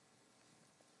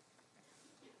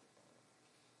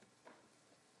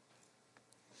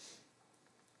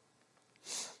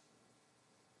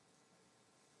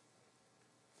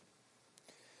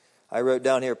 I wrote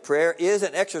down here, prayer is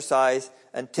an exercise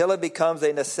until it becomes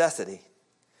a necessity.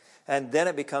 And then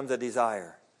it becomes a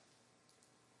desire.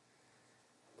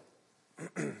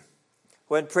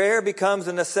 When prayer becomes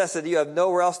a necessity, you have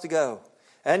nowhere else to go.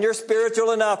 And you're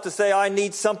spiritual enough to say, I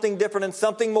need something different and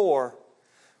something more.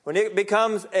 When it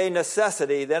becomes a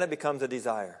necessity, then it becomes a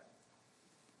desire.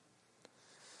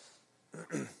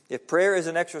 If prayer is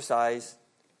an exercise,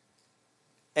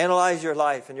 analyze your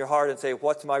life and your heart and say,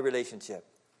 what's my relationship?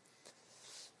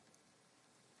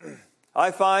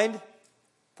 I find,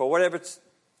 for whatever it's,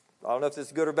 I don't know if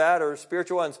it's good or bad or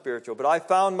spiritual or unspiritual, but I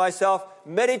found myself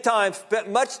many times, spent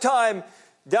much time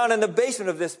down in the basement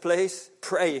of this place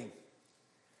praying.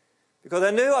 Because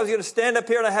I knew I was going to stand up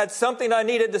here and I had something I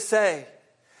needed to say.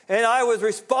 And I was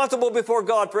responsible before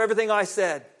God for everything I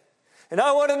said. And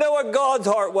I wanted to know what God's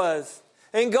heart was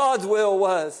and God's will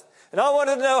was. And I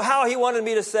wanted to know how He wanted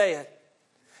me to say it.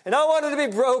 And I wanted to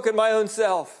be broken my own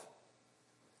self.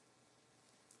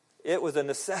 It was a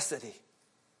necessity.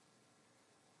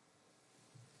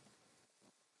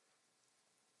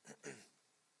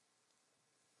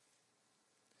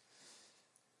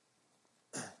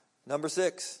 Number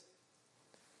 6.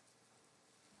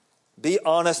 Be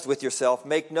honest with yourself.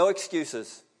 Make no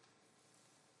excuses.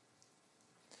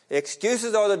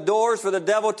 Excuses are the doors for the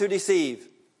devil to deceive.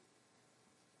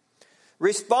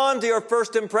 Respond to your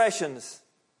first impressions.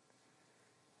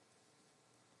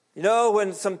 You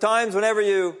know, sometimes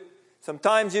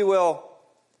you will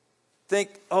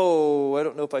think, oh, I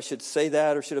don't know if I should say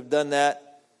that or should have done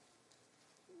that.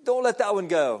 Don't let that one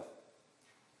go.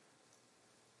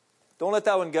 Don't let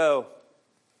that one go.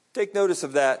 Take notice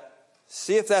of that.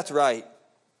 See if that's right.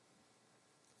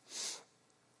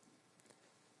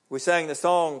 We sang the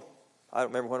song, I don't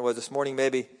remember when it was, this morning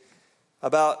maybe,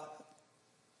 about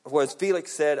what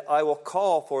Felix said, I will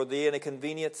call for thee in a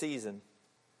convenient season.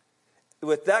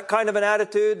 With that kind of an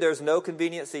attitude, there's no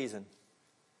convenient season.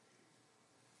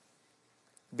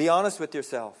 Be honest with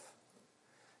yourself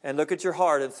and look at your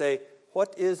heart and say,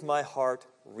 what is my heart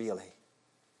really?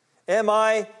 Am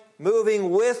I moving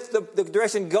with the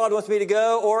direction God wants me to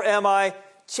go, or am I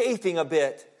chafing a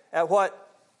bit at what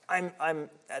I'm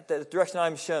at the direction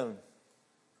I'm shown?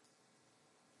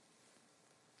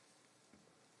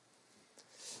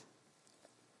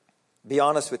 Be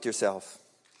honest with yourself.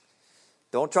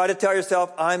 Don't try to tell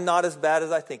yourself, I'm not as bad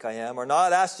as I think I am, or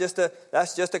not. That's just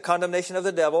a condemnation of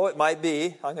the devil. It might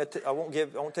be. I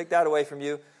won't take that away from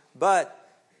you. But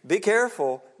be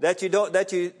careful that you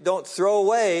don't throw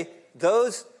away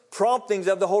those promptings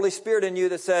of the Holy Spirit in you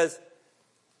that says,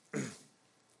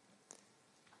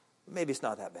 maybe it's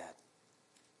not that bad.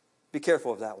 Be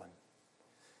careful of that one.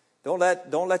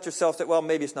 Don't let yourself say, well,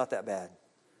 maybe it's not that bad.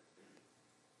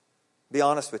 Be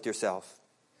honest with yourself.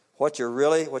 what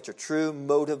your true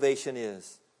motivation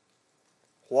is.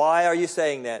 Why are you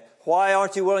saying that? Why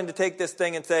aren't you willing to take this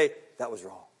thing and say, that was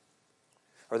wrong?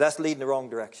 Or that's leading the wrong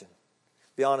direction?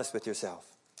 Be honest with yourself.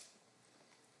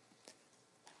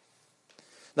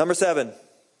 Number 7.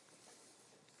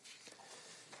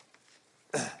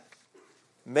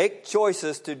 Make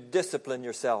choices to discipline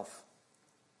yourself.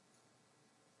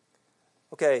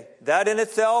 Okay, that in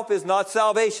itself is not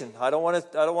salvation. I don't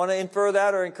want to infer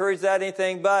that or encourage that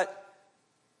anything, but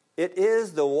it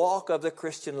is the walk of the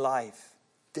Christian life.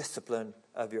 Discipline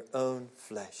of your own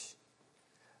flesh,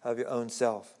 of your own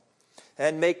self.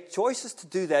 And make choices to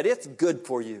do that. It's good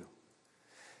for you.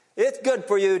 It's good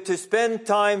for you to spend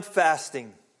time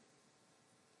fasting.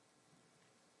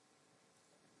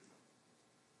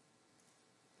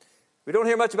 We don't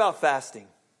hear much about fasting.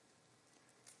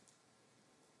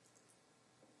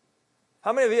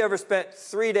 How many of you ever spent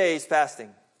 3 days fasting?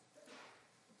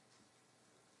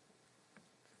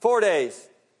 4 days?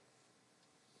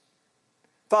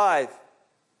 5?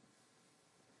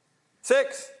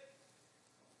 6?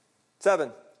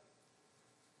 7?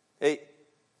 8?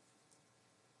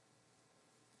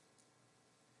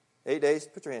 8 days?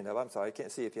 Put your hand up. I'm sorry. I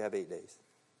can't see if you have 8 days.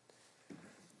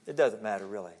 It doesn't matter,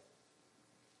 really.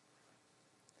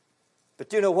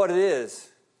 But you know what it is.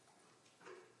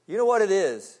 You know what it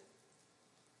is.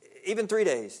 Even 3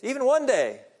 days. Even 1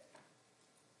 day.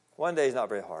 1 day is not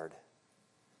very hard.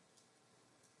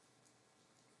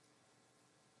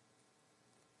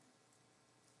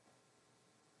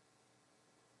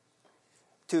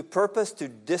 To purpose to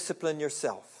discipline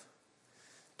yourself.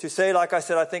 To say, like I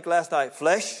said, I think last night,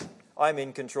 flesh, I'm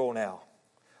in control now.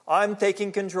 I'm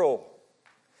taking control.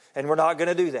 And we're not going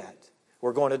to do that.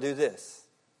 We're going to do this.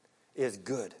 Is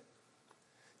good.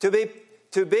 To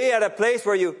be at a place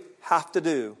where you have to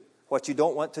do what you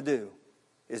don't want to do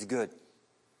is good.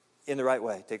 In the right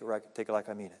way. Take it like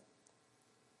I mean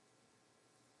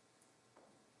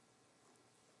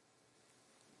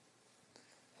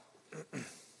it.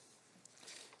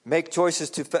 Make choices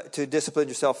to discipline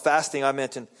yourself. Fasting, I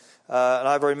mentioned. And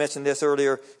I've already mentioned this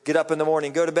earlier. Get up in the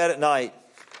morning. Go to bed at night.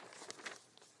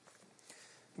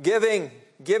 Giving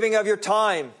of your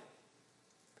time.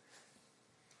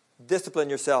 Discipline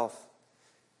yourself.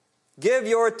 Give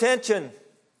your attention.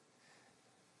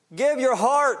 Give your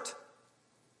heart.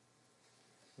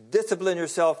 Discipline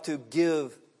yourself to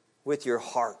give with your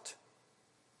heart.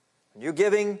 When you're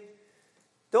giving,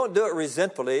 don't do it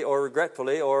resentfully or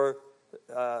regretfully or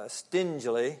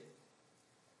stingily,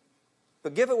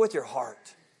 but give it with your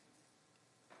heart.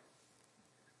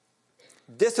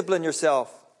 Discipline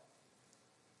yourself.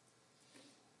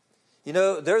 You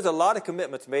know, there's a lot of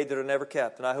commitments made that are never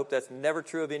kept, and I hope that's never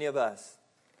true of any of us.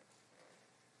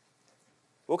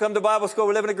 We'll come to Bible school.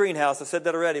 We live in a greenhouse. I said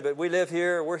that already, but we live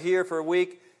here. We're here for a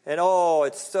week, and oh,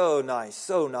 it's so nice,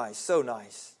 so nice, so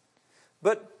nice.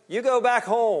 But you go back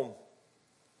home.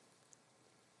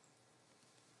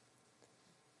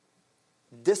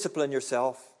 Discipline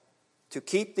yourself to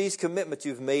keep these commitments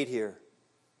you've made here.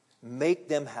 Make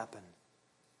them happen.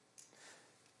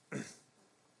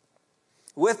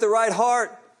 With the right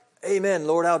heart, amen,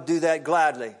 Lord, I'll do that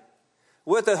gladly.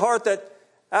 With the heart that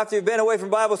after you've been away from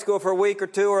Bible school for a week or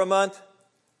 2 or a month,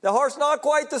 the heart's not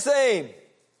quite the same. It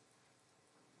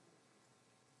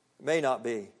may not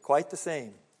be quite the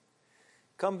same.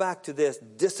 Come back to this.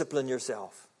 Discipline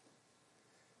yourself.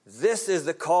 This is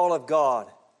the call of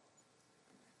God.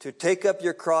 To take up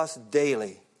your cross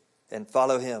daily and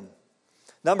follow Him.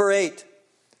 Number 8.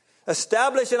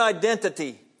 Establish an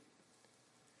identity.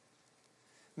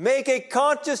 Make a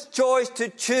conscious choice to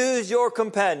choose your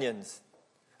companions.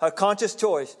 A conscious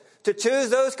choice to choose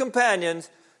those companions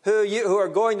who are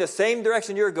going the same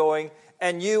direction you're going,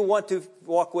 and you want to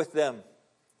walk with them.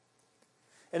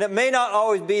 And it may not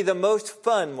always be the most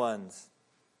fun ones.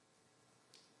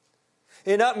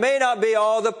 It may not be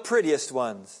all the prettiest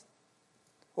ones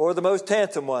or the most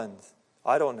handsome ones.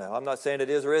 I don't know. I'm not saying it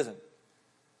is or isn't.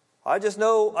 I just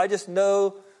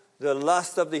know the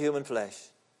lust of the human flesh.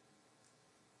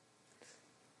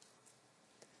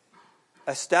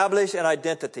 Establish an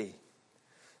identity.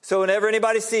 So whenever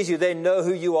anybody sees you, they know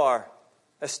who you are.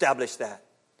 Establish that.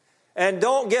 And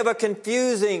don't give a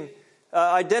confusing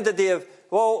identity of,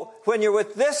 well, when you're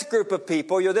with this group of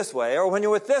people, you're this way. Or when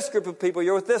you're with this group of people,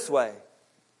 you're with this way.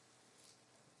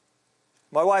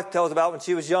 My wife tells about when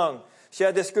she was young. She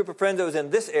had this group of friends that was in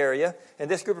this area,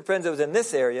 and this group of friends that was in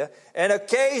this area. And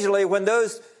occasionally, when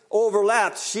those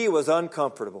overlapped, she was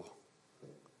uncomfortable.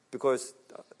 Because,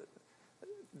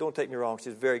 don't take me wrong,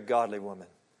 she's a very godly woman.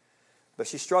 But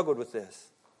she struggled with this.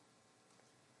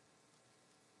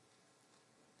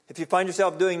 If you find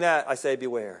yourself doing that, I say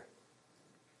beware.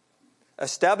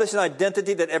 Establish an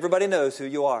identity that everybody knows who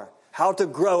you are. How to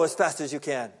grow as fast as you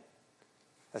can.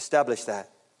 Establish that.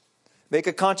 Make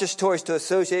a conscious choice to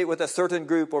associate with a certain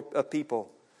group of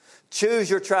people. Choose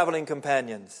your traveling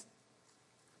companions.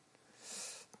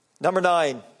 Number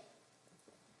 9.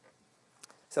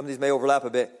 Some of these may overlap a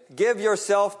bit. Give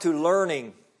yourself to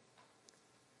learning.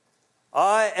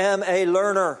 I am a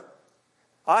learner.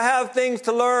 I have things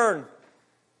to learn.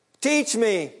 Teach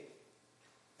me.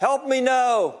 Help me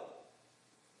know.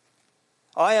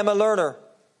 I am a learner.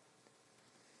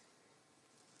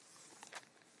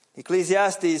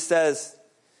 Ecclesiastes says,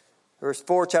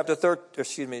 chapter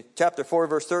 4,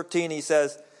 verse 13, he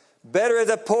says, better is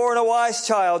a poor and a wise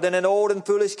child than an old and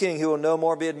foolish king who will no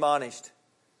more be admonished.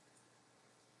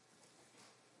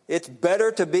 It's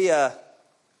better to be a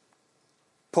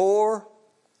poor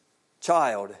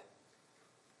child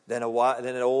than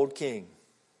an old king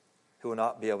who will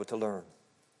not be able to learn.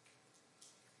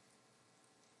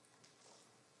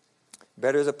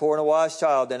 Better is a poor and a wise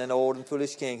child than an old and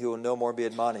foolish king who will no more be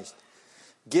admonished.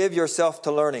 Give yourself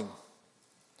to learning.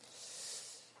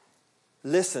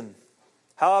 Listen.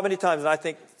 How many times, and I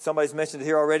think somebody's mentioned it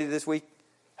here already this week,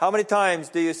 how many times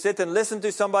do you sit and listen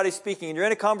to somebody speaking and you're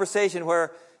in a conversation where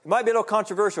it might be a little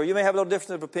controversial, you may have a little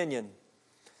difference of opinion.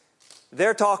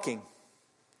 They're talking.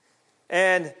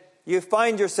 And you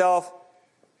find yourself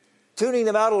tuning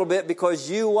them out a little bit because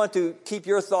you want to keep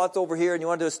your thoughts over here and you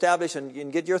want to establish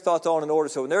and get your thoughts all in order.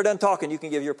 So when they're done talking, you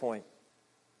can give your point.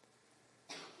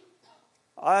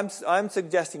 I'm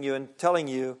suggesting you and telling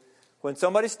you, when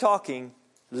somebody's talking,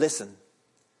 listen.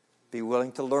 Be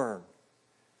willing to learn.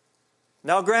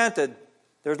 Now granted,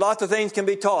 there's lots of things can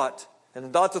be taught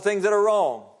and lots of things that are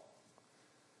wrong.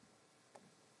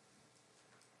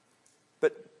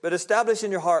 But establish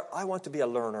in your heart, I want to be a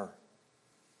learner.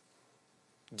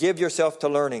 Give yourself to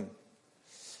learning.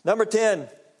 Number 10.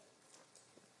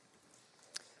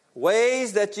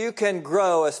 Ways that you can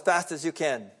grow as fast as you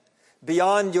can.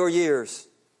 Beyond your years.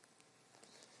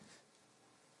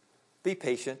 Be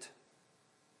patient.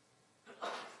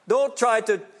 Don't try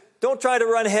to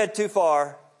run ahead too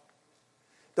far.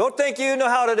 Don't think you know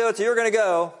how to do it, so you're going to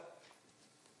go.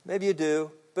 Maybe you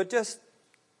do, but just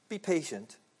be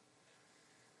patient.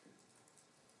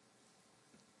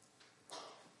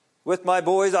 With my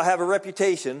boys, I have a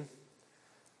reputation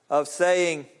of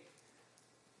saying,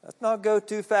 let's not go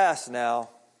too fast now.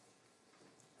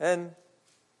 And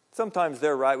sometimes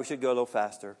they're right, we should go a little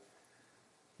faster.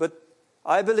 But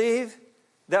I believe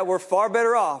that we're far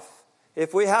better off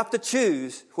if we have to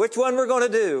choose which one we're going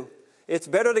to do. It's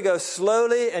better to go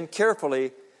slowly and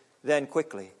carefully than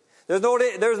quickly. There's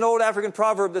an old African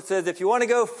proverb that says, if you want to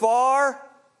go fast,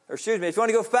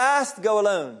 go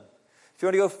alone. If you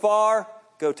want to go far,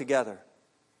 go together.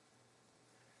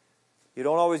 You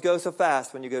don't always go so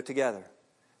fast when you go together,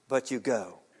 but you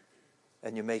go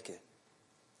and you make it.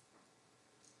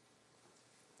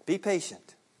 Be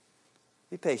patient.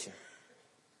 Be patient.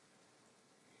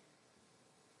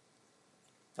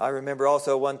 I remember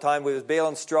also one time we was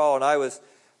baling straw, and I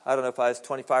don't know if I was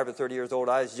 25 or 30 years old.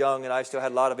 I was young, and I still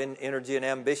had a lot of energy and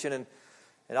ambition.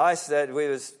 And I said, we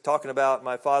was talking about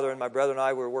my father and my brother and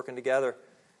I were working together,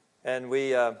 and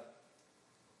we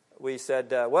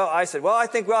said, I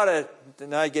think we ought to,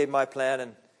 and I gave my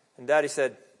plan, and Daddy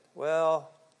said, well,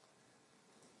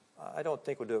 I don't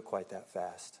think we'll do it quite that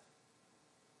fast.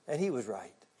 And he was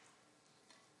right.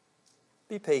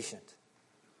 Be patient.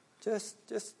 Just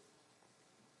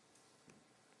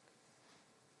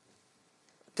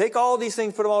take all these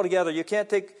things, put them all together. You can't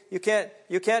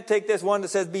take this one that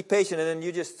says be patient, and then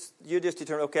you just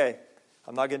determine, okay,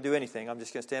 I'm not going to do anything. I'm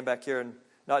just going to stand back here and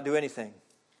not do anything.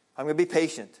 I'm going to be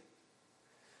patient.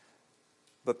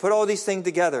 But put all these things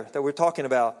together that we're talking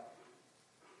about.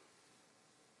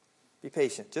 Be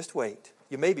patient. Just wait.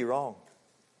 You may be wrong.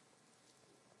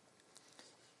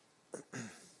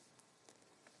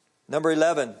 Number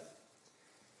 11.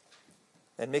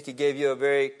 And Mickey gave you a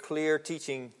very clear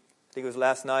teaching. I think it was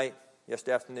last night,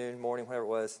 yesterday afternoon, morning, whatever it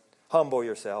was. Humble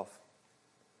yourself.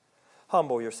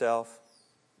 Humble yourself.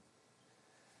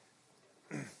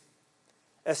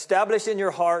 Establish in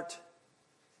your heart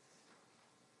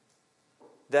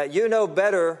that you know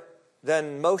better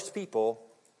than most people,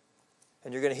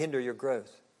 and you're going to hinder your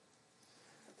growth.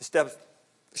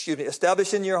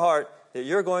 Establish in your heart that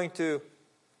you're going to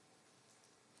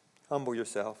humble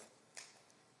yourself.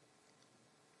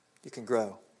 You can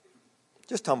grow.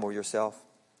 Just humble yourself.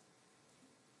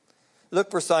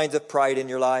 Look for signs of pride in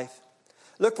your life.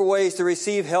 Look for ways to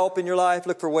receive help in your life.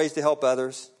 Look for ways to help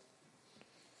others.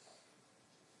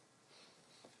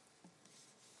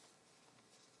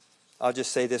 I'll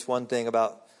just say this one thing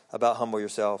about humble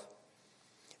yourself.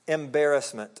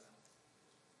 Embarrassment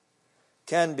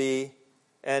can be,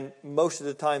 and most of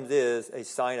the times is, a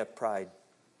sign of pride.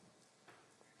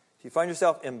 If you find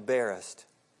yourself embarrassed,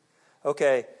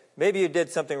 okay, maybe you did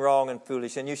something wrong and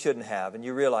foolish and you shouldn't have, and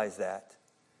you realize that.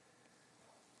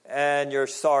 And you're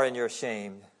sorry and you're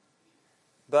ashamed.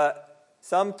 But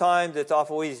sometimes it's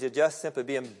awful easy to just simply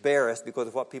be embarrassed because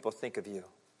of what people think of you.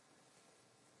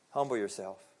 Humble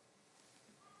yourself.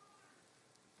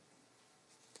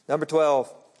 Number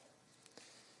 12.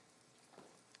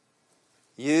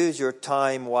 Use your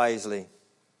time wisely.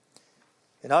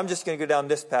 And I'm just going to go down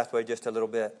this pathway just a little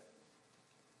bit.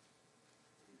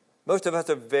 Most of us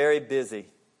are very busy.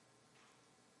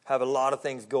 Have a lot of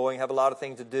things going, have a lot of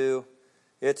things to do.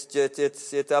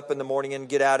 It's up in the morning and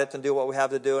get at it and do what we have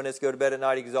to do, and it's go to bed at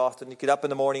night exhausted, and you get up in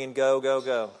the morning and go.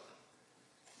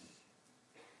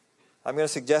 I'm going to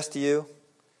suggest to you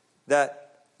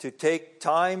that to take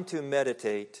time to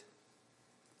meditate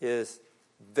is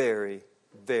very,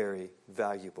 very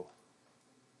valuable.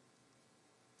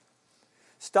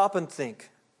 Stop and think,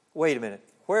 wait a minute,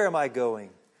 where am I going?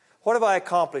 What have I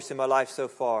accomplished in my life so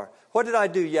far? What did I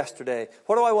do yesterday?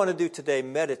 What do I want to do today?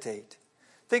 Meditate.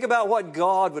 Think about what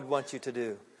God would want you to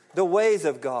do. The ways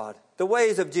of God. The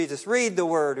ways of Jesus. Read the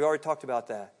Word. We already talked about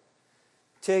that.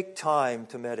 Take time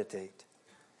to meditate.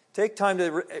 Take time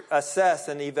to assess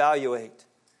and evaluate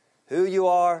who you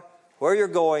are, where you're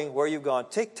going, where you've gone.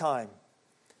 Take time.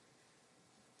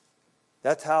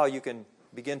 That's how you can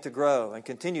begin to grow and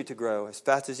continue to grow as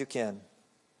fast as you can.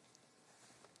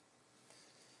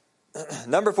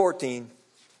 Number 14,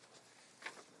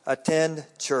 attend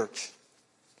church.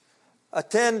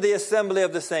 Attend the assembly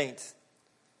of the saints.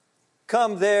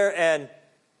 Come there and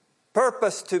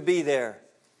purpose to be there,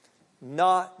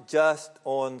 not just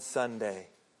on Sunday.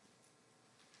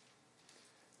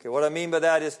 Okay, what I mean by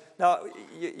that is, now,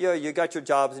 you got your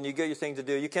jobs and you got your things to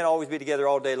do. You can't always be together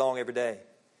all day long every day.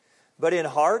 But in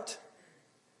heart,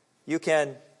 you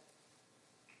can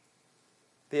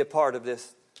be a part of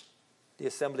this, the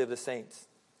assembly of the saints,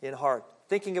 in heart.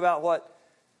 Thinking about what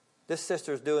this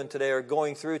sister is doing today or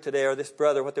going through today, or this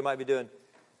brother, what they might be doing.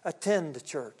 Attend the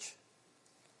church.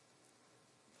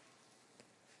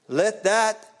 Let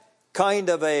that kind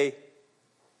of a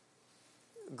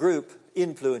group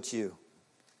influence you.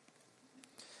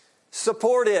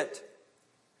 Support it.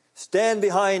 Stand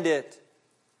behind it.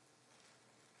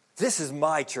 This is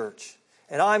my church,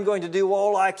 and I'm going to do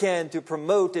all I can to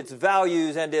promote its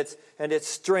values and its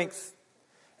strength.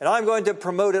 And I'm going to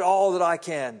promote it all that I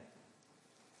can.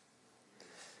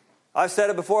 I've said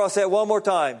it before, I'll say it one more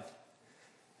time.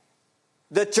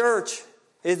 The church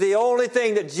is the only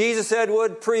thing that Jesus said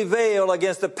would prevail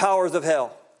against the powers of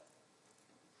hell.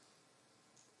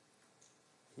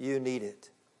 You need it.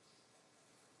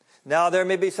 Now, there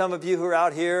may be some of you who are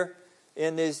out here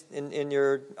in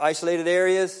your isolated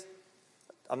areas.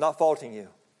 I'm not faulting you.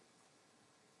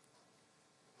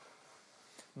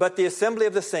 But the assembly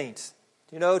of the saints,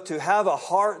 to have a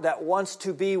heart that wants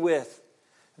to be with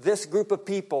this group of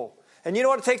people. And you know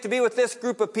what it takes to be with this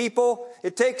group of people?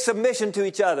 It takes submission to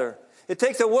each other. It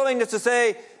takes a willingness to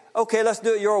say, okay, let's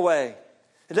do it your way.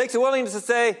 It takes a willingness to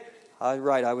say, I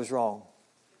was wrong.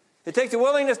 It takes a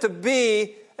willingness to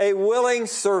be a willing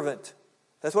servant.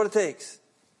 That's what it takes.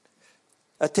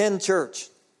 Attend church.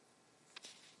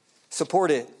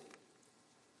 Support it.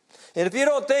 And if you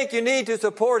don't think you need to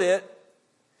support it,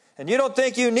 and you don't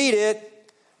think you need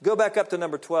it, go back up to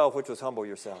number 12, which was humble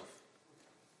yourself.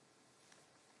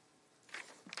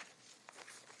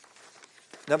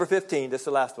 Number 15, this is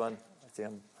the last one. See,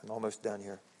 I'm almost done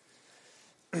here.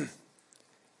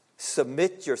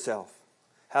 Submit yourself.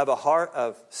 Have a heart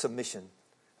of submission,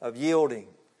 of yielding.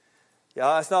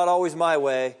 Yeah, it's not always my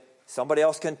way. Somebody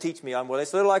else can teach me. I'm willing.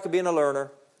 It's a little like being a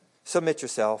learner. Submit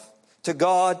yourself to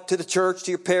God, to the church,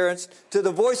 to your parents, to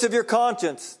the voice of your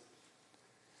conscience.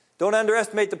 Don't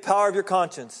underestimate the power of your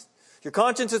conscience. Your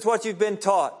conscience is what you've been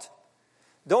taught.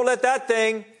 Don't let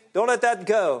that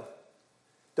go.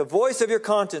 The voice of your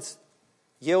conscience,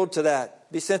 yield to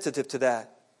that. Be sensitive to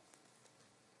that.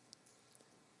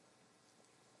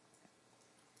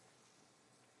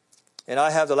 And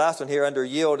I have the last one here under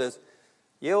yield is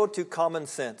yield to common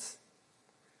sense.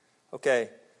 Okay,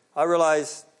 I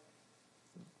realize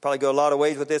probably go a lot of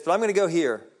ways with this, but I'm going to go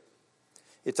here.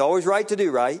 It's always right to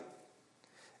do right.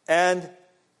 And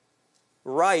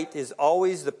right is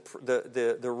always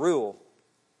the rule.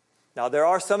 Now, there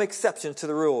are some exceptions to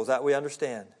the rules that we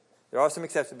understand. There are some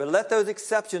exceptions. But let those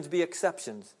exceptions be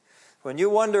exceptions. When you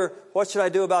wonder, what should I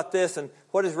do about this and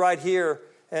what is right here?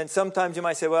 And sometimes you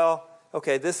might say, well,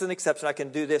 okay, this is an exception. I can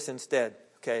do this instead.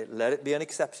 Okay, let it be an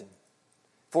exception.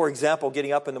 For example,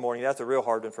 getting up in the morning, that's a real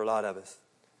hard one for a lot of us.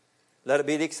 Let it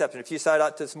be the exception. If you decide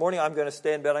out this morning, I'm going to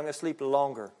stay in bed, I'm going to sleep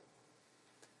longer.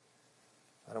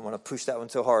 I don't want to push that one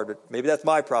so hard, but maybe that's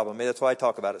my problem. Maybe that's why I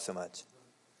talk about it so much.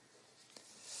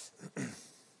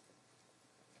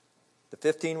 The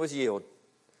 15 was yield.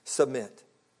 Submit.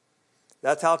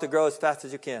 That's how to grow as fast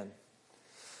as you can.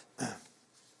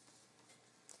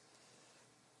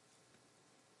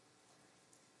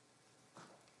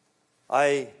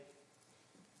 I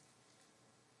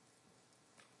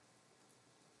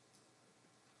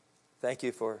thank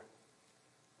you for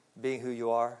being who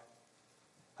you are.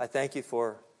 I thank you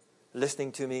for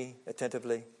listening to me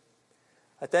attentively.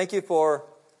 I thank you for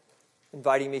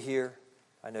inviting me here.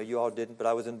 I know you all didn't, but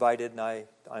I was invited, and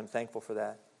I'm thankful for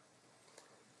that.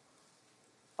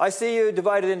 I see you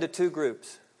divided into two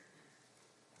groups.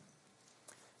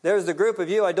 There's the group of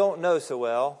you I don't know so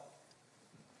well,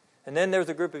 and then there's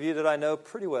a group of you that I know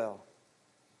pretty well.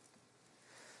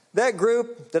 That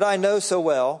group that I know so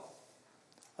well,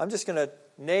 I'm just going to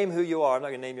name who you are. I'm not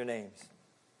going to name your names.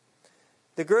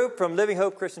 The group from Living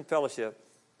Hope Christian Fellowship,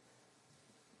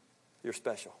 you're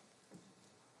special.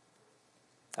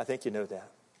 I think you know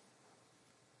that.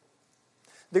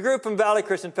 The group from Valley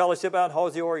Christian Fellowship out in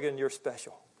Halsey, Oregon, you're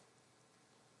special.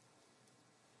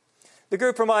 The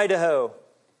group from Idaho,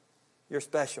 you're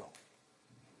special.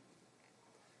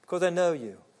 Because I know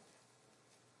you.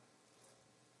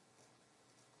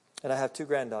 And I have 2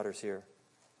 granddaughters here.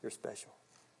 You're special.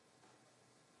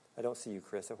 I don't see you,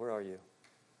 Carissa. Where are you?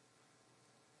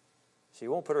 She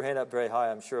won't put her hand up very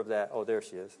high, I'm sure of that. Oh, there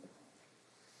she is.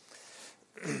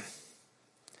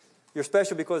 You're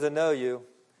special because I know you,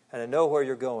 and I know where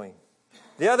you're going.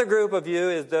 The other group of you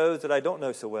is those that I don't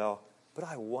know so well, but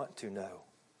I want to know.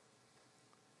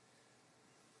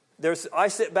 I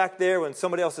sit back there when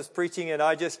somebody else is preaching, and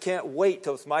I just can't wait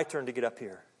till it's my turn to get up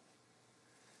here.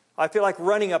 I feel like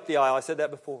running up the aisle. I said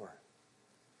that before.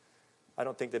 I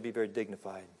don't think that'd be very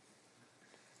dignified.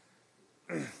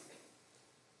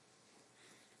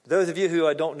 Those of you who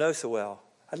I don't know so well,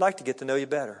 I'd like to get to know you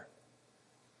better.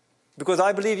 Because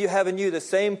I believe you have in you the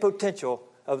same potential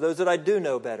of those that I do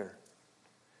know better.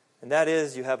 And that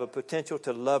is, you have a potential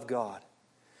to love God.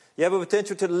 You have a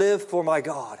potential to live for my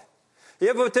God. You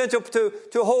have a potential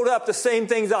to hold up the same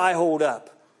things I hold up.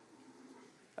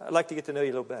 I'd like to get to know you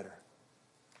a little better.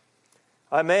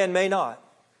 I may and may not.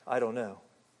 I don't know.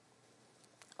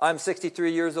 I'm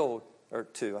 63 years old. Or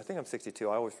 2. I think I'm 62.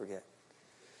 I always forget.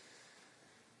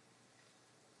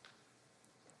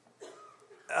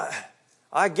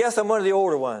 I guess I'm one of the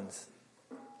older ones.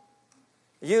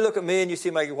 You look at me and you see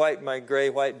my gray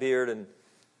white beard and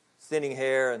thinning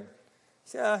hair, and you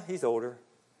say, yeah, he's older.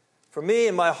 For me,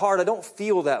 in my heart, I don't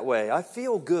feel that way. I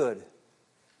feel good.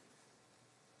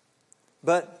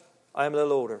 But I am a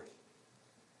little older.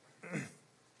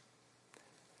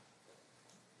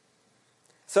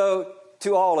 So,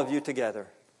 to all of you together,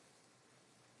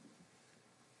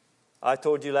 I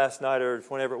told you last night, or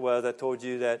whenever it was, I told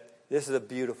you that this is a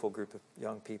beautiful group of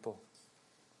young people.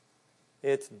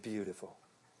 It's beautiful.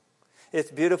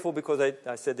 It's beautiful because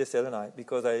I said this the other night,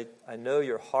 because I know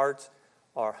your hearts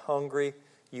are hungry.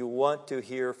 You want to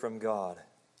hear from God.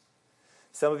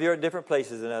 Some of you are at different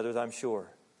places than others, I'm sure.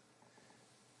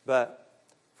 But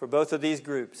for both of these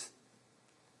groups,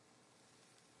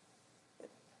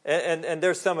 and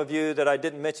there's some of you that I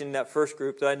didn't mention in that first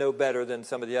group that I know better than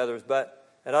some of the others,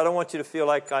 and I don't want you to feel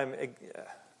like I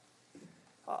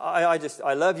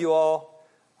love you all.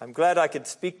 I'm glad I could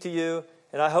speak to you,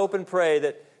 and I hope and pray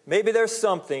that maybe there's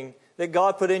something that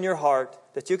God put in your heart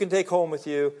that you can take home with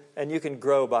you, and you can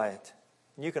grow by it,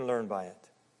 and you can learn by it.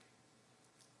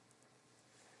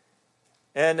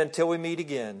 And until we meet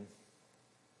again,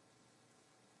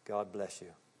 God bless you.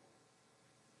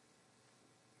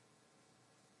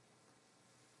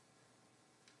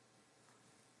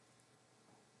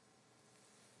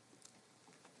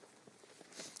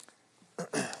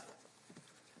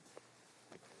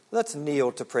 Let's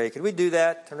kneel to pray. Could we do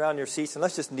that? Turn around your seats and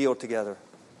let's just kneel together.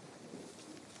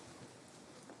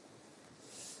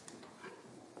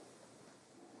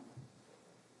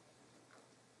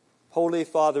 Holy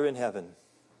Father in heaven,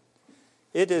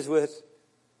 it is with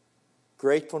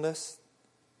gratefulness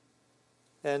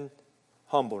and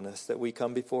humbleness that we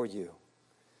come before you.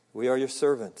 We are your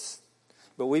servants,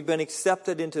 but we've been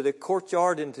accepted into the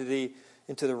courtyard, into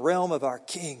the realm of our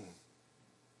King.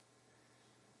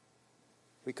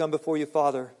 We come before you,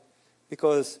 Father,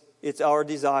 because it's our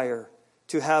desire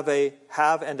to have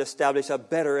and establish a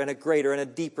better and a greater and a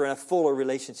deeper and a fuller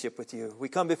relationship with you. We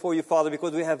come before you, Father,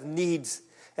 because we have needs,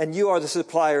 and you are the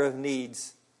supplier of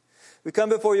needs. We come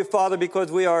before you, Father,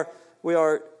 because we are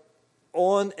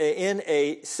in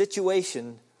a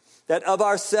situation that of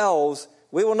ourselves,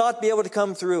 we will not be able to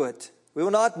come through it. We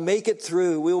will not make it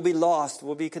through. We will be lost.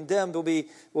 We'll be condemned.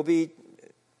 We'll be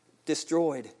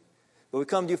destroyed. But we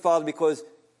come to you, Father, because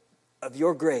of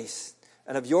your grace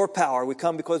and of your power. We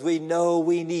come because we know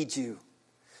we need you.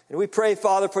 And we pray,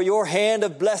 Father, for your hand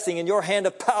of blessing and your hand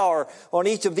of power on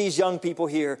each of these young people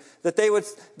here, that they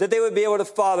would be able to,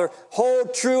 Father,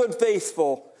 hold true and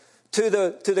faithful to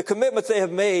the commitments they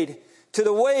have made, to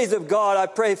the ways of God. I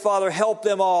pray, Father, help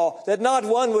them all, that not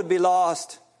one would be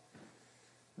lost.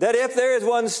 That if there is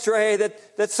one stray,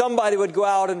 that somebody would go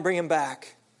out and bring him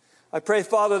back. I pray,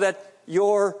 Father, that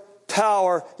your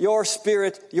power, your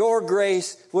Spirit, your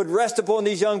grace would rest upon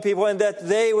these young people, and that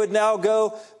they would now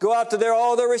go out to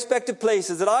all their respective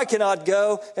places that I cannot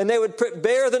go, and they would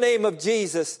bear the name of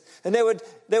Jesus, and they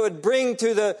would bring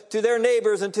to their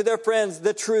neighbors and to their friends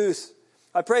the truth.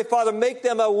 I pray, Father, make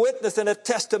them a witness and a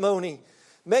testimony.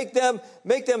 Make them,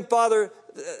 Father,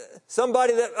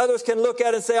 somebody that others can look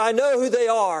at and say, I know who they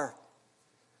are.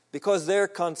 Because they're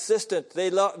consistent. They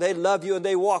love you and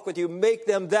they walk with you. Make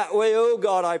them that way, oh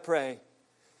God, I pray.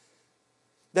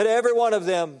 That every one of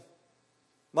them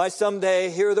might someday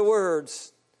hear the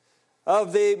words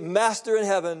of the Master in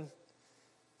heaven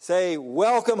say,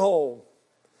 welcome home.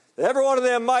 That every one of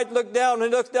them might look down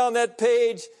that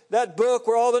page, that book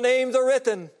where all the names are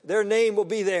written. Their name will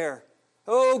be there.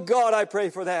 Oh God, I pray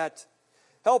for that.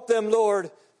 Help them,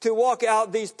 Lord, to walk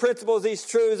out these principles, these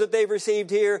truths that they've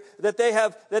received here, that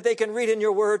they can read in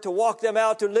your word, to walk them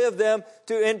out, to live them,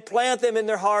 to implant them in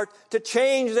their heart, to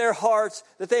change their hearts,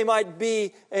 that they might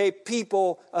be a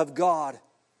people of God.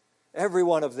 Every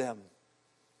one of them.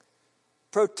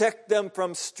 Protect them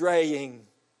from straying.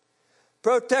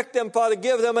 Protect them, Father.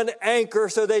 Give them an anchor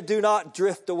so they do not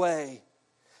drift away.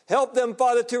 Help them,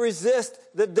 Father, to resist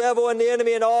the devil and the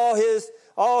enemy and all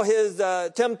his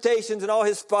temptations and all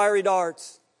his fiery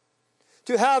darts.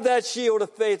 To have that shield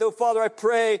of faith. Oh, Father, I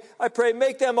pray,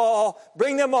 make them all,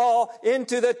 bring them all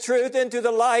into the truth, into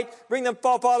the light. Bring them,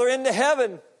 Father, into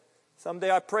heaven.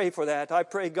 Someday I pray for that. I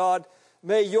pray, God,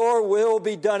 may your will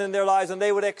be done in their lives, and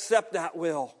they would accept that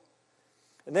will.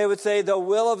 And they would say, the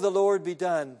will of the Lord be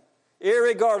done,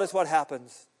 irregardless what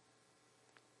happens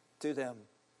to them.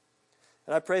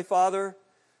 And I pray, Father,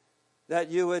 that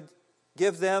you would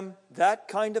give them that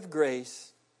kind of grace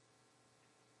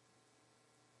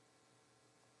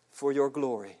for your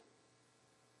glory.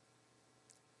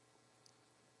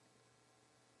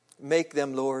 Make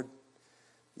them, Lord,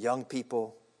 young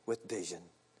people with vision,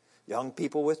 young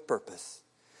people with purpose,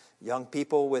 young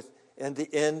people with, in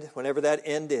the end, whenever that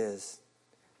end is,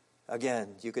 again,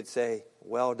 you could say,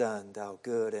 well done, thou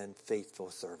good and faithful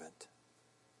servant.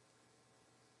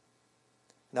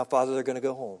 Now, Father, they're going to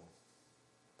go home.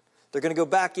 They're going to go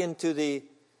back into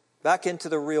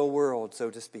the real world,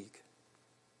 so to speak.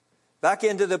 Back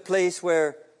into the place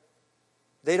where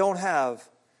they don't have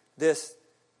this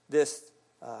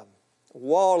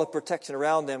wall of protection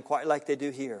around them quite like they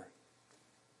do here.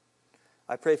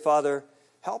 I pray, Father,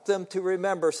 help them to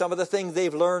remember some of the things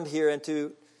they've learned here and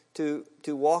to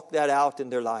walk that out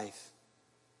in their life.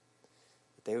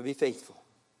 That they would be faithful.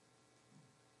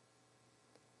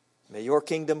 May your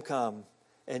kingdom come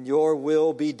and your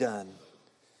will be done,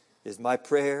 is my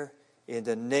prayer in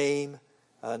the name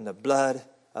and the blood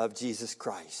of Jesus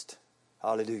Christ.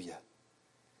 Hallelujah.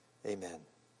 Amen.